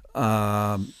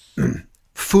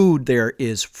 Food there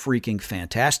is freaking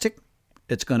fantastic.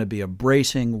 It's going to be a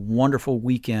bracing, wonderful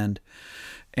weekend.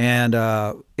 And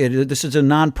this is a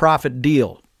nonprofit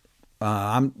deal.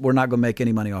 We're not going to make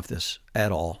any money off this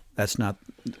at all. That's not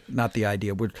the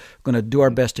idea. We're going to do our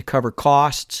best to cover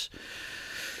costs.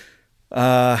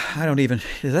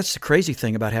 That's the crazy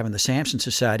thing about having the Samson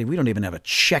Society. We don't even have a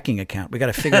checking account. We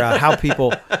got to figure out how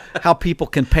people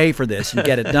can pay for this and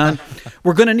get it done.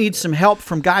 We're going to need some help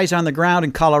from guys on the ground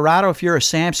in Colorado. If you're a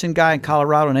Samson guy in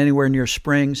Colorado and anywhere near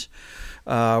Springs,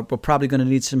 we're probably going to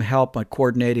need some help on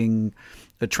coordinating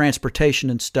the transportation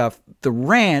and stuff. The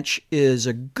ranch is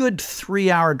a good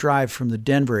 3-hour drive from the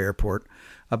Denver airport,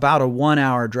 about a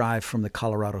 1-hour drive from the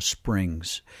Colorado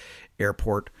Springs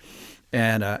airport.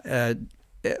 And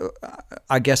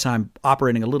I guess I'm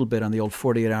operating a little bit on the old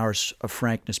 48 hours of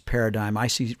frankness paradigm. I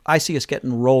see us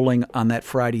getting rolling on that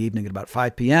Friday evening at about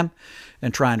 5 p.m.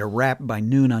 and trying to wrap by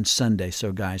noon on Sunday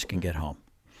so guys can get home.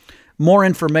 More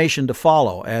information to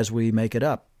follow as we make it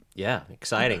up. Yeah,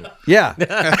 exciting. Yeah.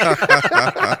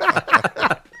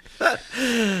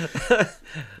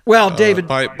 Well, David.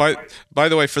 By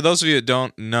the way, for those of you that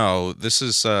don't know, this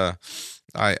is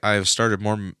I have started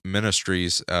more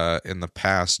ministries in the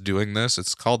past doing this.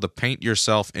 It's called the Paint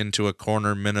Yourself into a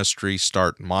Corner Ministry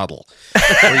Start Model,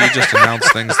 where you just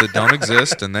announce things that don't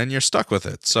exist and then you're stuck with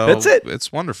it. So that's it. It's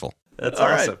wonderful. That's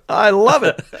awesome. Right. I love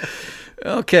it.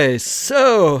 Okay,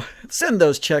 so send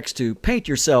those checks to Paint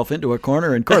Yourself into a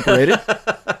Corner Incorporated.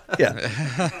 Yeah.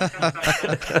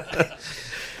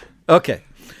 Okay.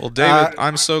 Well, David,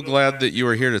 I'm so glad that you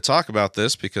are here to talk about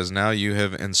this, because now you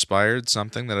have inspired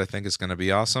something that I think is going to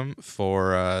be awesome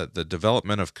for the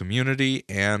development of community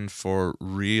and for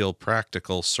real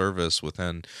practical service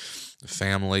within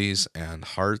families and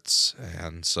hearts.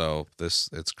 And so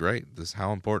it's great.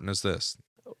 How important is this?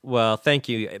 Well, thank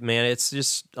you, man. It's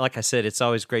just, like I said, it's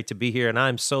always great to be here, and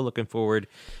I'm so looking forward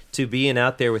to being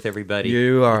out there with everybody.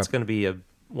 You are. It's going to be a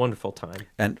wonderful time.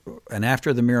 And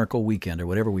after the Miracle Weekend, or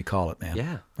whatever we call it, man.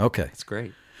 Yeah. Okay. It's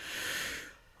great.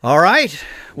 All right.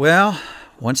 Well,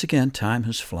 once again, time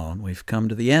has flown. We've come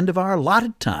to the end of our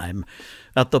allotted time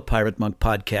at the Pirate Monk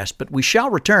Podcast, but we shall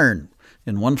return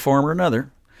in one form or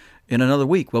another in another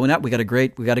week. Well, we got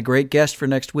a great guest for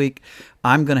next week.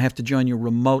 I'm going to have to join you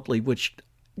remotely, which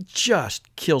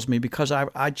just kills me, because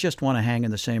I just want to hang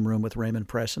in the same room with Raymond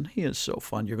Presson. He is so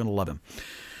fun. You're going to love him.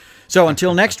 So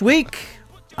until next week,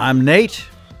 I'm Nate.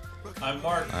 I'm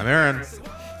Mark. I'm Aaron.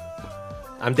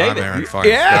 I'm David. I'm Aaron. Fine.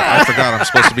 Yeah. I forgot I'm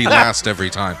supposed to be last every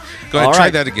time. Go ahead, All try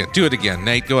right. that again. Do it again,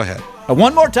 Nate. Go ahead.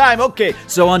 One more time. Okay.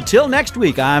 So until next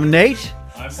week, I'm Nate.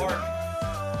 I'm Mark.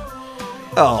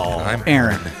 Oh, I'm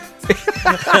Aaron.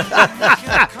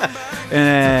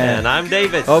 And I'm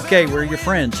David. Okay, we're your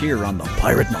friends here on the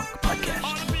Pirate Monk Podcast.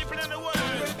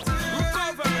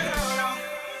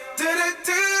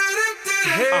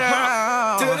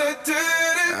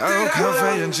 Oh,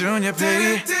 Coffee and Junior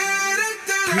P.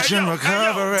 Preaching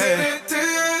recovery.